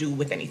have to do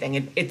with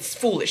anything? It's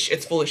foolish.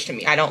 It's foolish to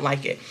me. I don't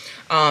like it.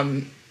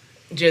 I'm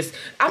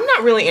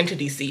not really into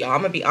DC, y'all.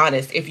 I'm gonna be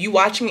honest. If you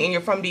watch me and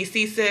you're from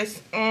DC,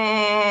 sis,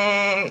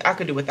 I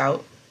could do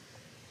without.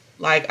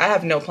 Like, I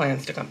have no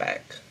plans to come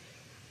back.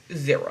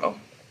 0.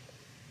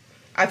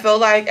 I feel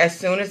like as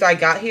soon as I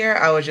got here,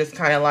 I was just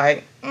kind of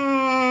like,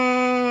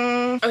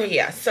 Okay,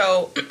 yeah,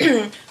 so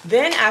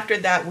then after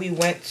that, we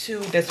went to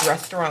this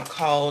restaurant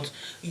called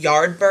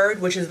Yardbird,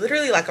 which is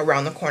literally like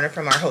around the corner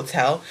from our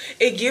hotel.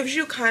 It gives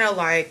you kind of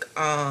like,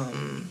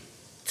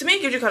 to me,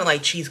 it gives you kind of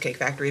like Cheesecake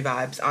Factory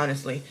vibes,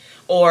 honestly.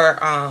 Or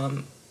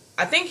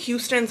I think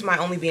Houston's might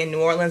only be in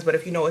New Orleans, but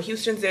if you know what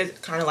Houston's is,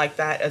 kind of like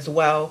that as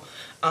well.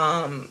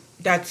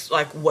 That's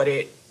like what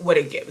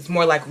it gives,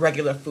 more like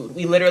regular food.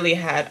 We literally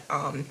had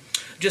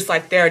just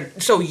like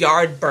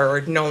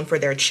Yardbird, known for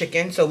their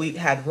chicken. So we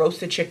had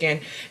roasted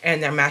chicken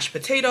and their mashed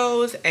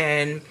potatoes,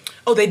 and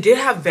oh, they did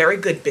have very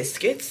good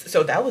biscuits,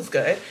 so that was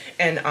good,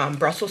 and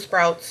Brussels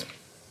sprouts.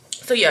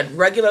 So yeah,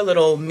 regular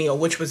little meal,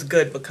 which was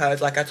good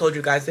because, like I told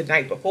you guys the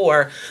night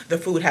before, the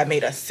food had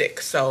made us sick.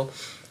 So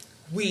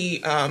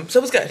we so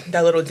it was good.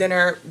 That little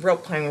dinner,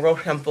 real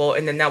simple,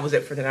 and then that was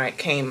it for the night.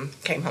 Came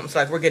home. So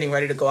like, we're getting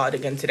ready to go out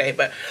again today.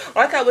 But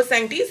like I was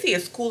saying, DC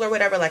is cool or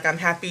whatever. Like, I'm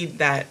happy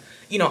that,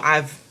 you know,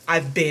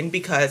 I've been,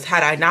 because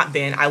had I not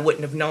been, I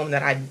wouldn't have known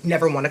that I'd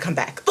never want to come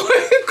back.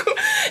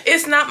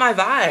 It's not my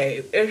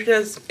vibe.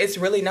 It's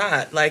really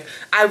not. Like,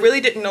 I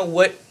really didn't know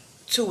what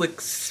to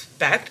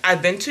expect.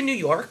 I've been to New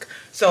York,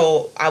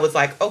 so I was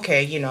like,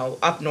 okay, you know,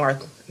 up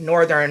north,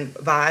 northern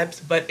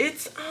vibes, but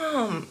it's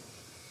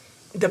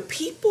the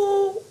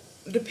people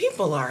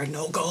are a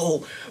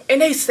no-go.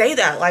 And they say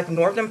that, like,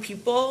 northern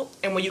people,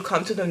 and when you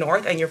come to the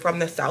north and you're from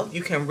the south,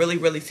 you can really,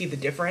 really see the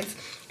difference.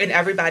 And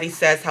everybody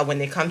says how when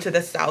they come to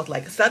the south,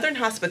 like, southern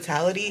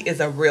hospitality is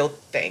a real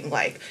thing.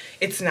 Like,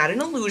 it's not an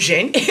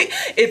illusion.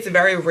 It's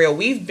very real.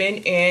 We've been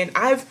in,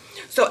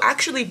 so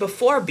actually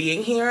before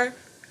being here,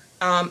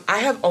 I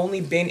have only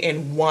been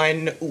in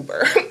one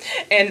Uber,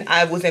 and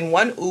I was in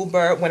one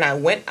Uber when I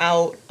went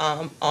out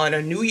on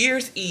a New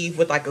Year's Eve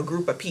with like a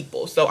group of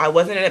people. So I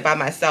wasn't in it by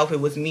myself. It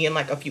was me and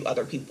like a few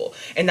other people,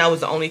 and that was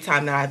the only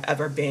time that I've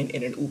ever been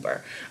in an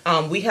Uber.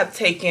 We've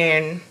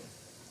taken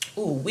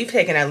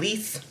at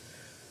least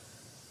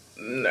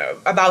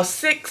about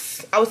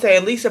 6, I would say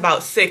at least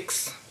about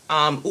 6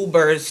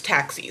 Ubers,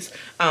 taxis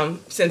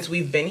since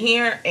we've been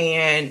here,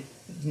 and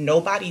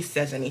nobody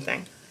says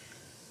anything.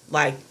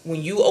 Like,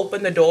 when you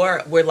open the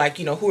door, we're like,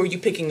 you know, who are you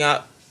picking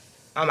up?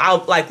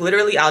 I'll knock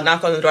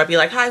on the door. I'll be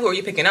like, hi, who are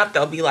you picking up?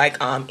 They'll be like,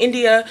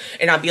 India.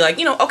 And I'll be like,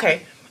 you know,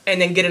 okay.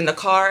 And then get in the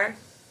car,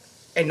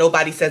 and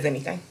nobody says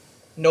anything.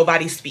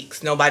 Nobody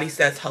speaks. Nobody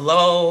says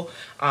hello.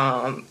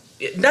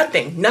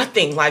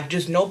 Nothing. Like,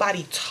 just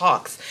nobody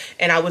talks.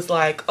 And I was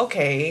like,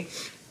 okay,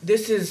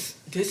 this is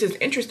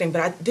interesting,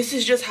 but this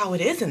is just how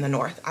it is in the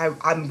North. I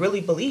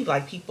really believe,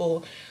 like,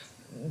 people,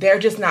 they're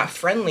just not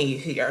friendly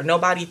here.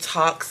 Nobody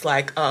talks.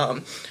 Like,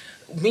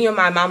 me and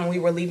my mom, when we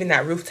were leaving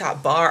that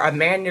rooftop bar, a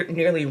man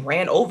nearly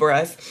ran over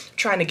us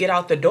trying to get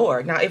out the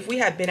door. Now, if we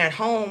had been at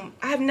home,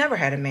 I have never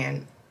had a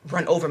man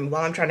run over me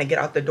while I'm trying to get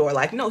out the door.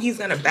 Like, no, he's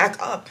gonna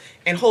back up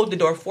and hold the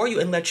door for you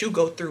and let you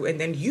go through, and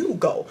then you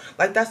go.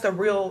 Like, that's a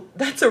real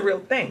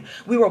thing.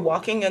 We were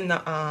walking in the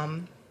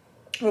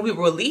when we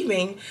were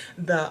leaving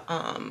the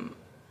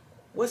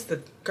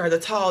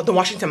the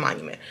Washington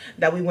Monument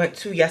that we went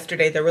to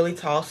yesterday, the really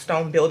tall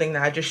stone building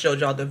that I just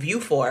showed y'all the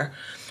view for.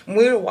 When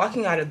we were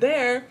walking out of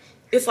there,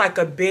 it's like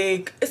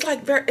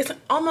it's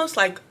almost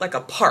like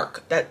a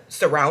park that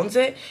surrounds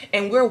it,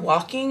 and we're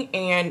walking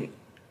in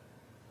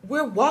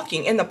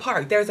the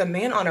park. There's a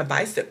man on a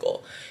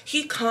bicycle.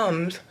 He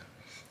comes,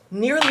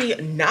 nearly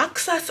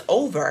knocks us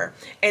over,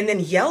 and then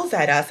yells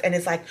at us, and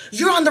it's like,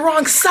 "You're on the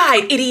wrong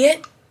side,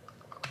 idiot."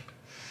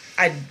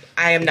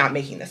 I am not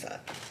making this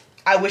up.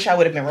 I wish I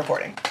would have been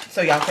recording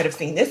so y'all could have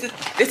seen. This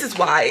is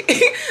why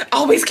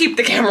always keep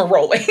the camera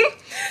rolling.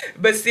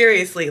 But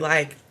seriously,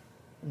 like,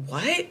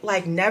 what?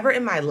 Like, never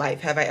in my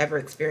life have I ever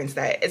experienced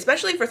that,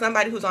 especially for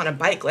somebody who's on a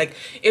bike. Like,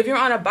 if you're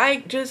on a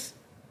bike, just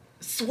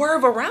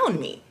swerve around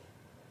me.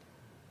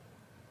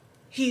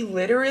 He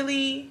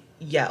literally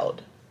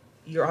yelled,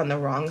 "You're on the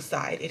wrong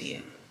side,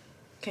 idiot."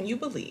 Can you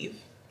believe?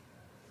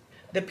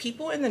 The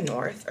people in the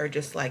north are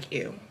just like,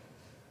 ew.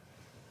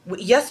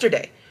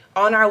 Yesterday,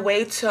 on our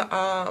way to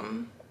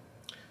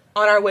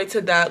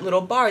that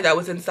little bar that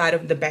was inside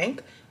of the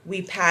bank,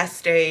 we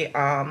passed a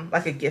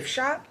like a gift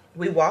shop.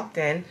 We walked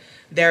in.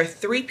 There are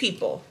 3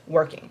 people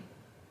working.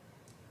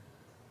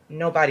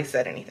 Nobody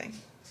said anything.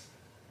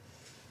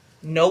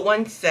 No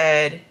one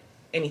said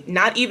anything.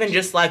 Not even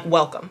just like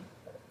welcome.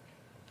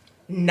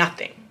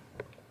 Nothing.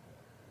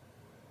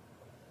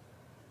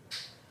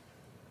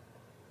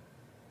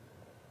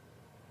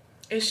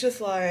 It's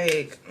just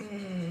like,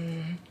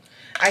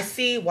 I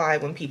see why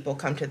when people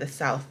come to the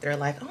South, they're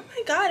like, oh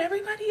my God,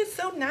 everybody is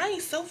so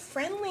nice, so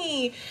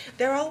friendly.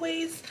 They're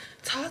always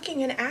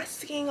talking and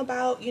asking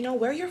about, you know,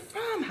 where you're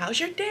from, how's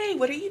your day,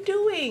 what are you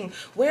doing,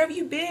 where have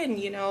you been,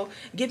 you know,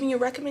 giving you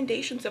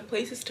recommendations of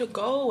places to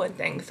go and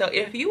things. So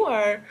if you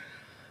are,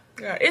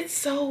 it's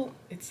so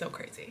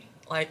crazy.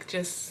 Like,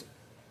 just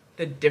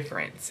the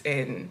difference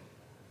in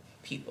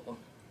people.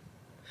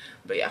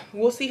 But yeah,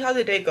 we'll see how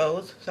the day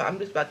goes. So I'm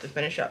just about to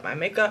finish up my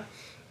makeup,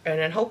 and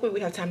then hopefully we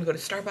have time to go to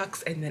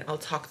Starbucks, and then I'll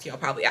talk to y'all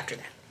probably after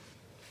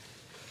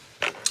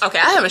that. Okay,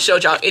 I haven't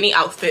showed y'all any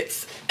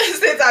outfits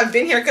since I've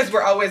been here because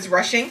we're always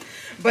rushing.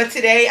 But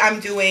today I'm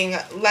doing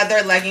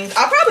leather leggings.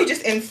 I'll probably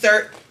just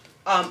insert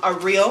a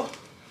reel.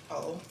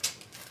 Oh,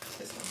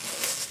 this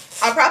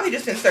one. I'll probably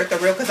just insert the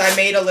reel because I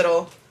made a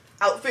little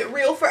outfit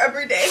reel for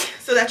every day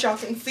so that y'all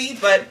can see.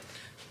 But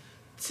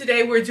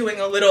today we're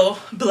doing a little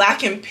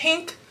black and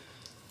pink.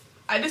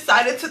 I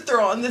decided to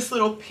throw on this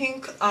little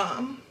pink,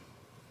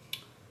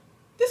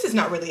 this is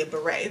not really a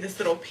beret, this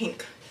little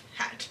pink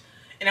hat.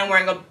 And I'm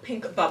wearing a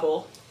pink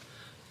bubble,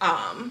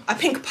 a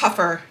pink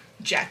puffer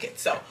jacket.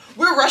 So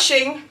we're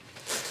rushing.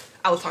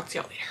 I will talk to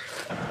y'all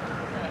later.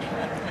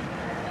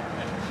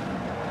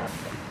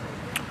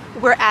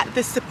 We're at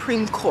the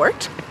Supreme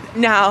Court.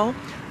 Now,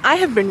 I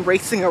have been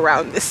racing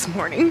around this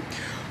morning,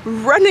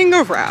 running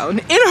around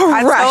in a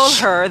rush. I told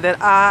her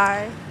that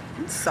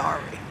I'm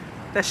sorry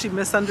that she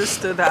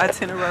misunderstood the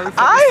itinerary for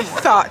I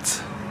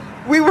thought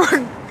we were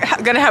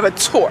gonna have a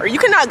tour. You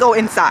cannot go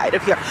inside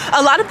of here.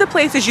 A lot of the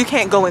places you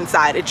can't go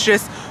inside. It's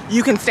just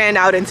you can stand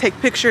out and take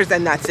pictures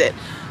and that's it.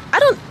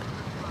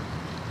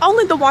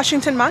 Only the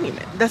Washington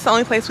Monument. That's the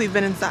only place we've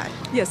been inside.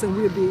 Yes, and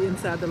we'll be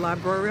inside the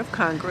Library of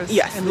Congress.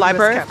 Yes, and the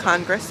Library US of Capitol.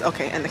 Congress.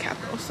 Okay, and the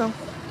Capitol. So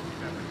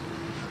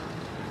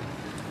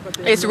But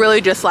it's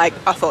really just like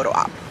a photo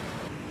op.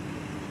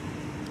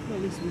 At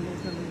least we know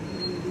kind of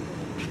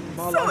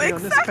So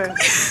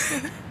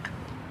exactly.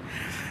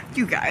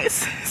 You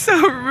guys,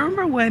 so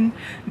remember when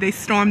they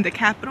stormed the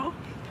Capitol?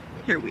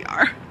 Here we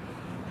are.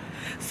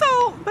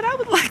 So, but I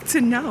would like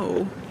to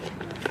know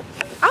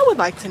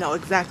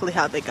exactly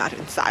how they got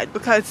inside,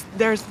 because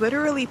there's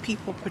literally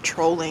people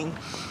patrolling,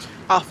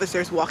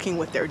 officers walking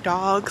with their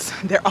dogs,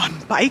 they're on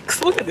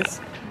bikes. Look at this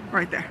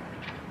right there.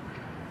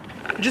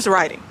 Just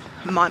riding,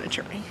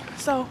 monitoring.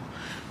 So,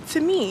 to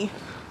me,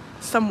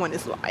 someone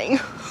is lying.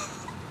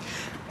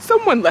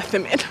 Someone let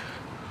them in.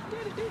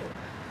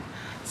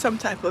 Some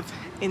type of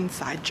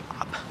inside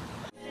job.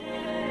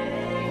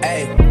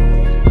 Hey,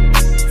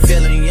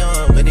 feeling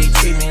young, but they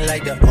treat me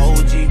like the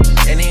OG.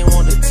 And they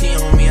want the T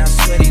on me, I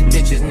swear these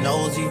bitches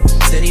nosy.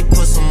 Said he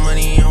put some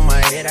money on my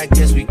head, I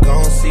guess we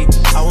gon' see.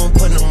 I won't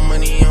put no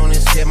money on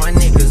this shit, my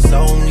niggas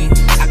owe me.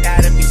 I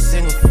gotta be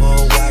single for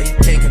a while, you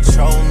can't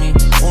control me.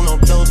 Uno,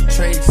 those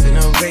traits in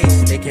a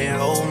race, they can't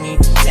hold me.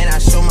 And I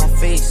show my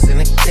face in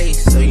the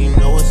case, so you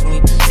know it's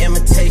me.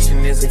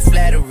 Imitation isn't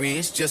flattery,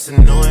 it's just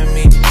annoying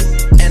me.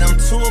 And I'm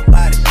too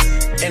about it.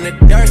 And the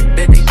dirt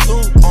that they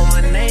threw on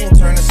my name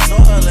turned to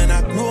soil, and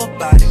I grew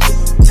about it.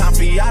 Time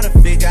for y'all to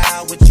figure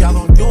out what y'all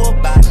gon' do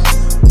about it.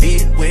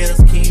 Big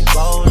wheels keep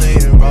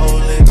rolling and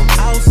rolling. I'm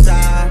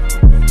outside,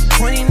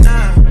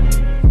 29.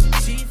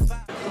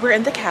 We're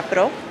in the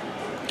Capitol.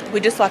 We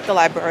just left the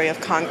Library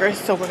of Congress,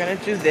 so we're gonna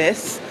do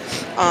this.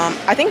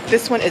 I think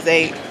this one is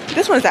the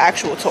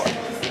actual tour.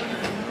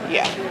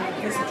 Yeah.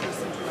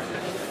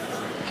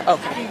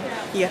 Okay.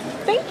 Yeah.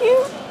 Thank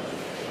you.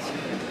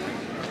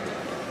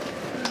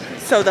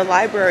 So the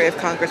Library of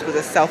Congress was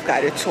a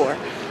self-guided tour,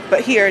 but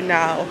here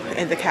now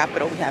in the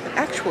Capitol we have an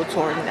actual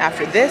tour, and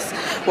after this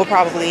we'll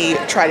probably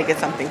try to get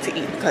something to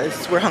eat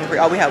because we're hungry.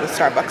 All we had was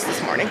Starbucks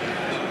this morning.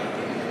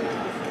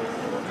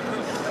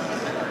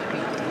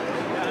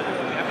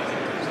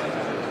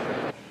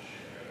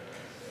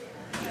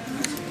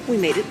 We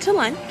made it to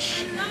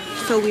lunch.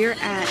 So we're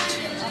at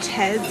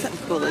Ted's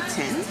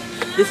Bulletin.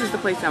 This is the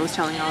place I was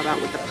telling y'all about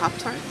with the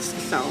Pop-Tarts.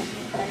 So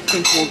I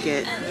think we'll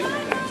get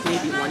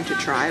maybe one to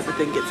try, but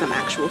then get some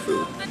actual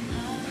food.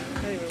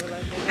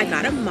 I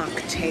got a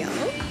mocktail.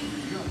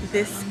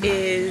 This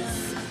is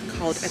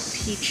called a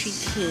peachy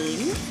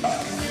keen.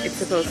 It's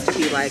supposed to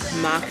be like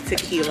mock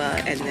tequila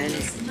and then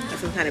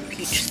some kind of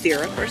peach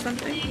syrup or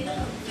something.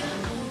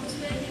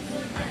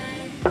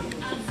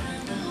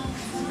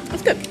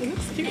 It's good.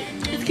 It's cute.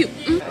 It's cute.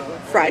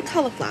 Fried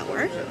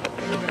cauliflower.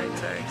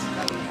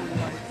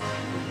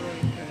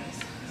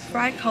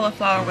 Fried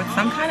cauliflower with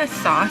some kind of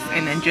sauce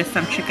and then just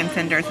some chicken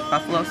tenders,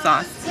 buffalo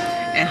sauce,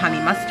 and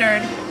honey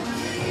mustard.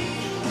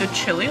 The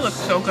chili looks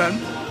so good.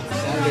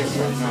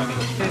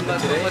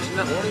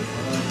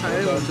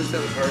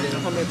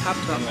 Homemade pop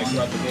top. Make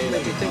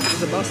you think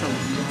it's about something.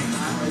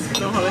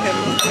 You know how they have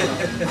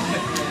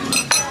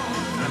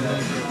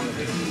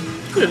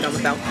Could have done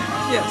without.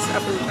 Yes,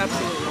 absolutely.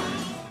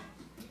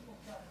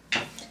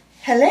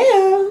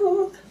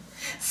 Hello.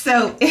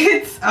 So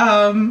it's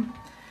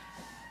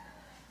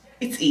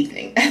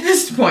evening at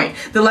this point.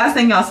 The last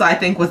thing y'all saw, I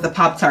think, was the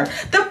Pop-Tart.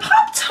 The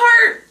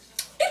Pop-Tart,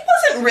 it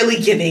wasn't really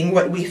giving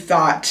what we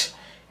thought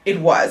it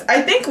was.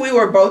 I think we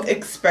were both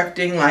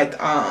expecting like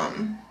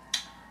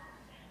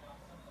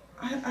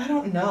I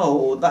don't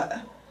know,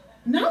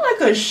 not like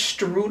a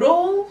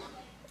strudel,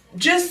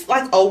 just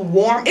like a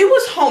warm, it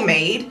was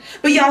homemade,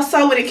 but y'all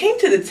saw when it came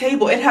to the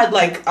table, it had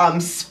like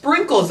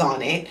sprinkles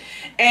on it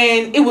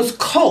and it was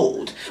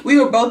cold. We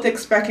were both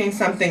expecting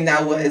something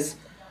that was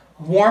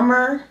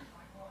warmer,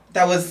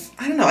 that was,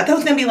 I don't know, I thought it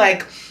was gonna be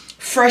like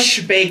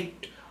fresh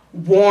baked,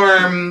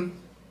 warm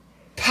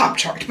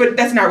Pop-Tart, but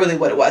that's not really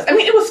what it was. I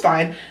mean, it was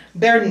fine.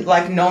 They're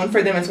like known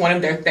for them, it's one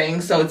of their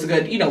things, so it's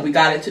good, you know, we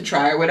got it to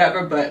try or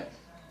whatever. But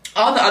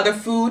all the other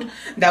food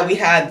that we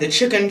had, the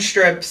chicken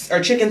strips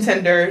or chicken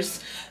tenders,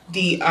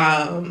 the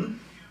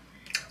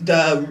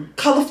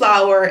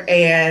cauliflower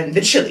and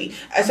the chili,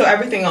 so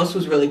everything else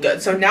was really good.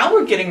 So now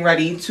we're getting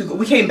ready to go.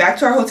 We came back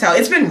to our hotel.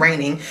 It's been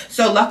raining,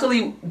 so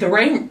luckily the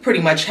rain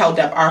pretty much held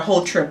up our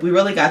whole trip. We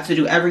really got to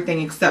do everything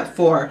except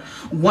for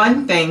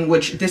one thing,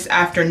 which this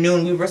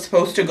afternoon we were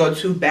supposed to go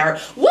to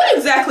What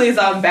exactly is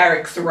on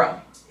Barracks Row?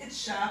 It's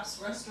shops,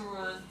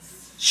 restaurants.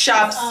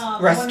 Shops,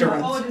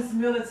 restaurants. One of the oldest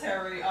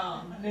military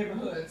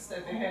neighborhoods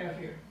that they have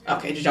here.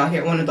 Okay, did y'all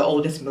hear? One of the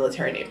oldest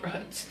military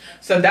neighborhoods.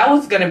 So that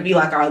was gonna be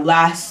like our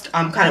last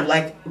kind of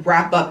like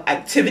wrap up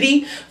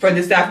activity for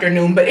this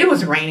afternoon, but it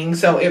was raining,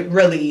 so it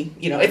really,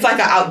 you know, it's like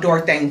an outdoor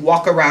thing,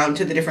 walk around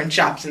to the different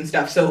shops and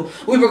stuff. So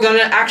we were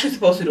actually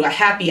supposed to do a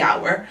happy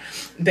hour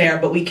there,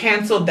 but we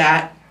canceled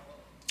that,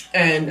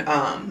 and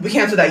we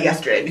canceled that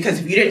yesterday because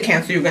if you didn't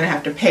cancel, you're gonna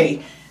have to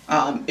pay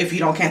if you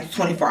don't cancel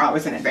 24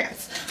 hours in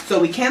advance. So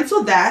we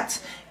canceled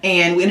that,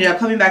 and we ended up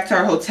coming back to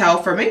our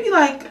hotel for maybe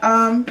like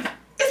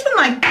it's been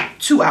like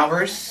 2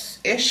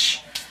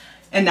 hours-ish,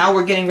 and now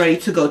we're getting ready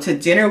to go to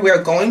dinner.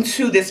 We're going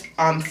to this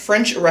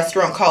French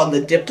restaurant called The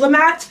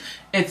Diplomat.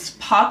 It's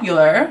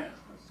popular.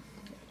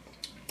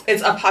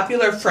 It's a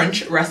popular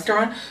French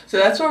restaurant, so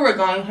that's where we're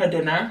going for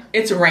dinner.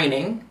 It's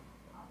raining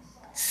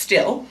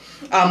still.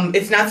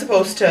 It's not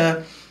supposed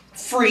to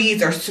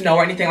freeze or snow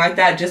or anything like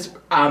that, just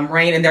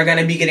rain, and they're going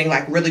to be getting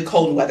like really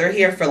cold weather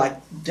here for like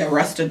the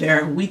rest of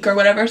their week or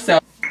whatever. So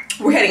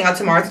we're heading out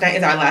tomorrow. Tonight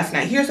is our last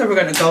night here, so we're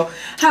gonna go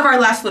have our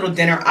last little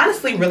dinner.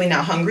 Honestly, really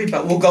not hungry,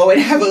 but we'll go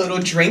and have a little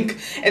drink.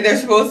 And they're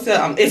supposed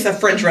to it's a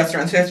French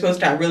restaurant, so they're supposed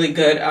to have really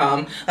good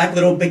like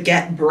little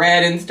baguette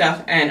bread and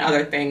stuff and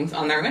other things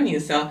on their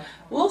menu. So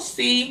we'll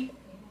see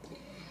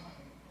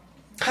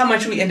how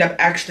much we end up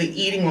actually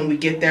eating when we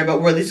get there,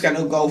 but we're at least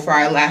gonna go for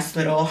our last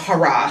little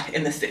hurrah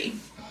in the city.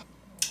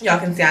 Y'all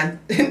can see I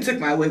took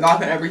my wig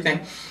off and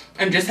everything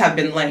and just have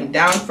been laying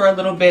down for a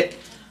little bit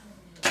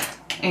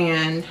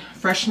and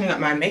freshening up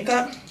my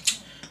makeup,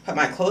 put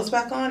my clothes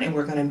back on, and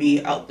we're gonna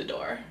be out the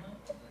door.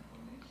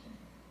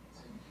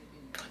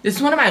 This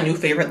is one of my new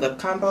favorite lip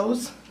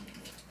combos.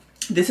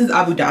 This is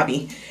Abu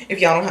Dhabi. If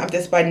y'all don't have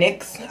this by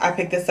NYX, I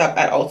picked this up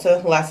at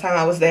Ulta last time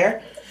I was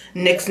there.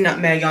 NYX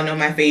Nutmeg, y'all know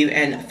my fave,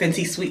 and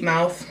Fenty Sweet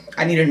Mouth.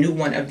 I need a new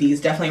one of these,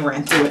 definitely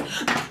ran through it.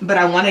 But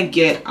I wanna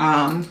get,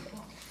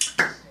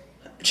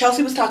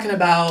 Chelsea was talking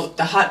about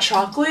the hot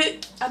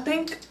chocolate, I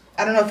think.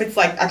 I don't know if it's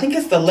like, I think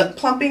it's the lip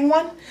plumping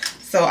one.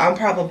 So I'll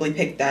probably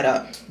pick that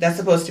up. That's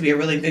supposed to be a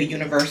really good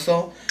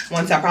universal.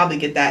 Once I'll probably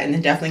get that, and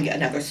then definitely get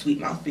another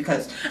Sweet Mouth,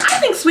 because I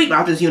think Sweet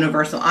Mouth is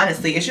universal,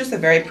 honestly. It's just a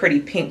very pretty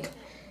pink,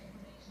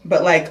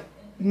 but like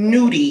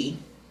nudie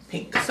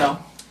pink. So,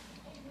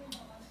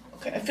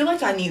 okay, I feel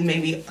like I need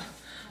maybe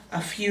a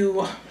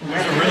few. I'm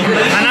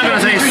not gonna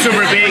say it's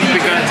super big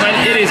because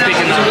it is big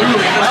enough.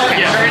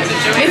 Okay. Yeah.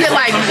 Is it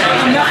like?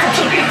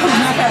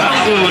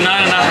 Ooh,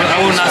 not enough.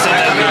 I will not say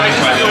that.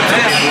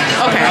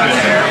 Okay.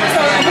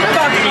 What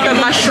about the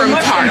mushroom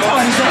tart?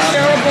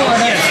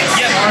 Yes.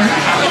 Yep.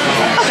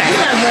 Okay.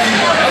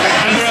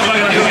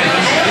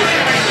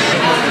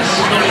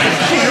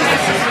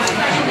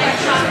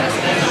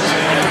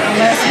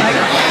 Last night.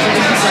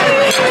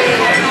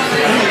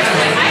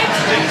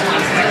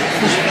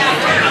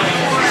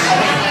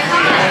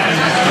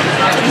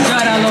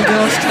 Enjoyed our little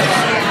girls too.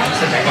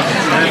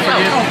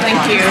 Oh, thank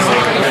you.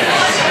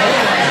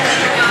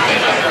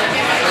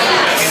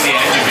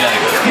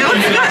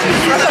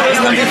 It looks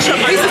good.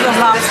 pieces of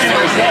lobster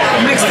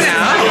mixed in.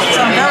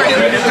 So very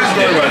good.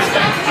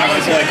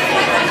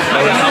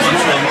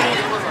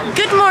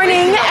 Good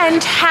morning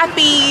and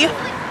happy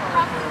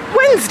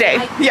Wednesday.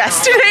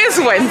 Yes, today is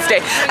Wednesday.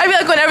 I feel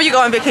like whenever you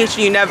go on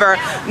vacation, you never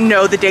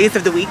know the days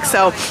of the week.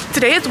 So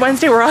today is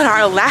Wednesday. We're on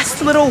our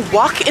last little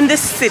walk in the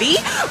city.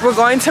 We're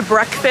going to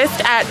breakfast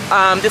at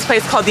this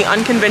place called the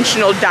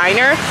Unconventional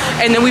Diner.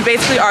 And then we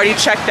basically already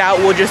checked out.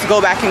 We'll just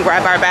go back and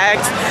grab our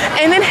bags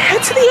and then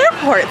head to the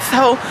airport.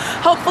 So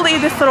hopefully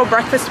this little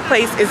breakfast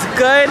place is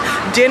good.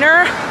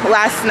 Dinner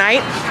last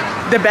night,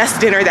 the best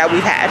dinner that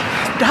we've had.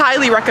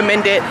 Highly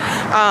recommend it.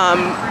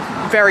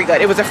 Very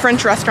good. It was a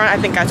French restaurant. I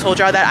think I told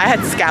y'all that. I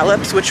had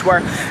scallops, which were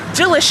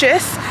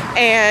delicious.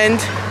 And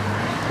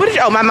what did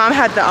you, oh, my mom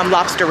had the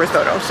lobster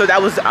risotto, so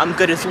that was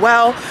good as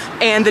well.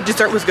 And the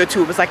dessert was good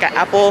too. It was like an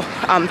apple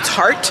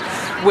tart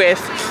with,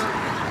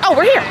 oh,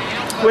 we're here,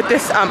 with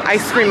this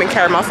ice cream and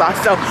caramel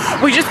sauce. So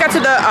we just got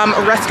to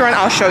the restaurant.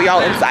 I'll show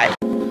y'all inside.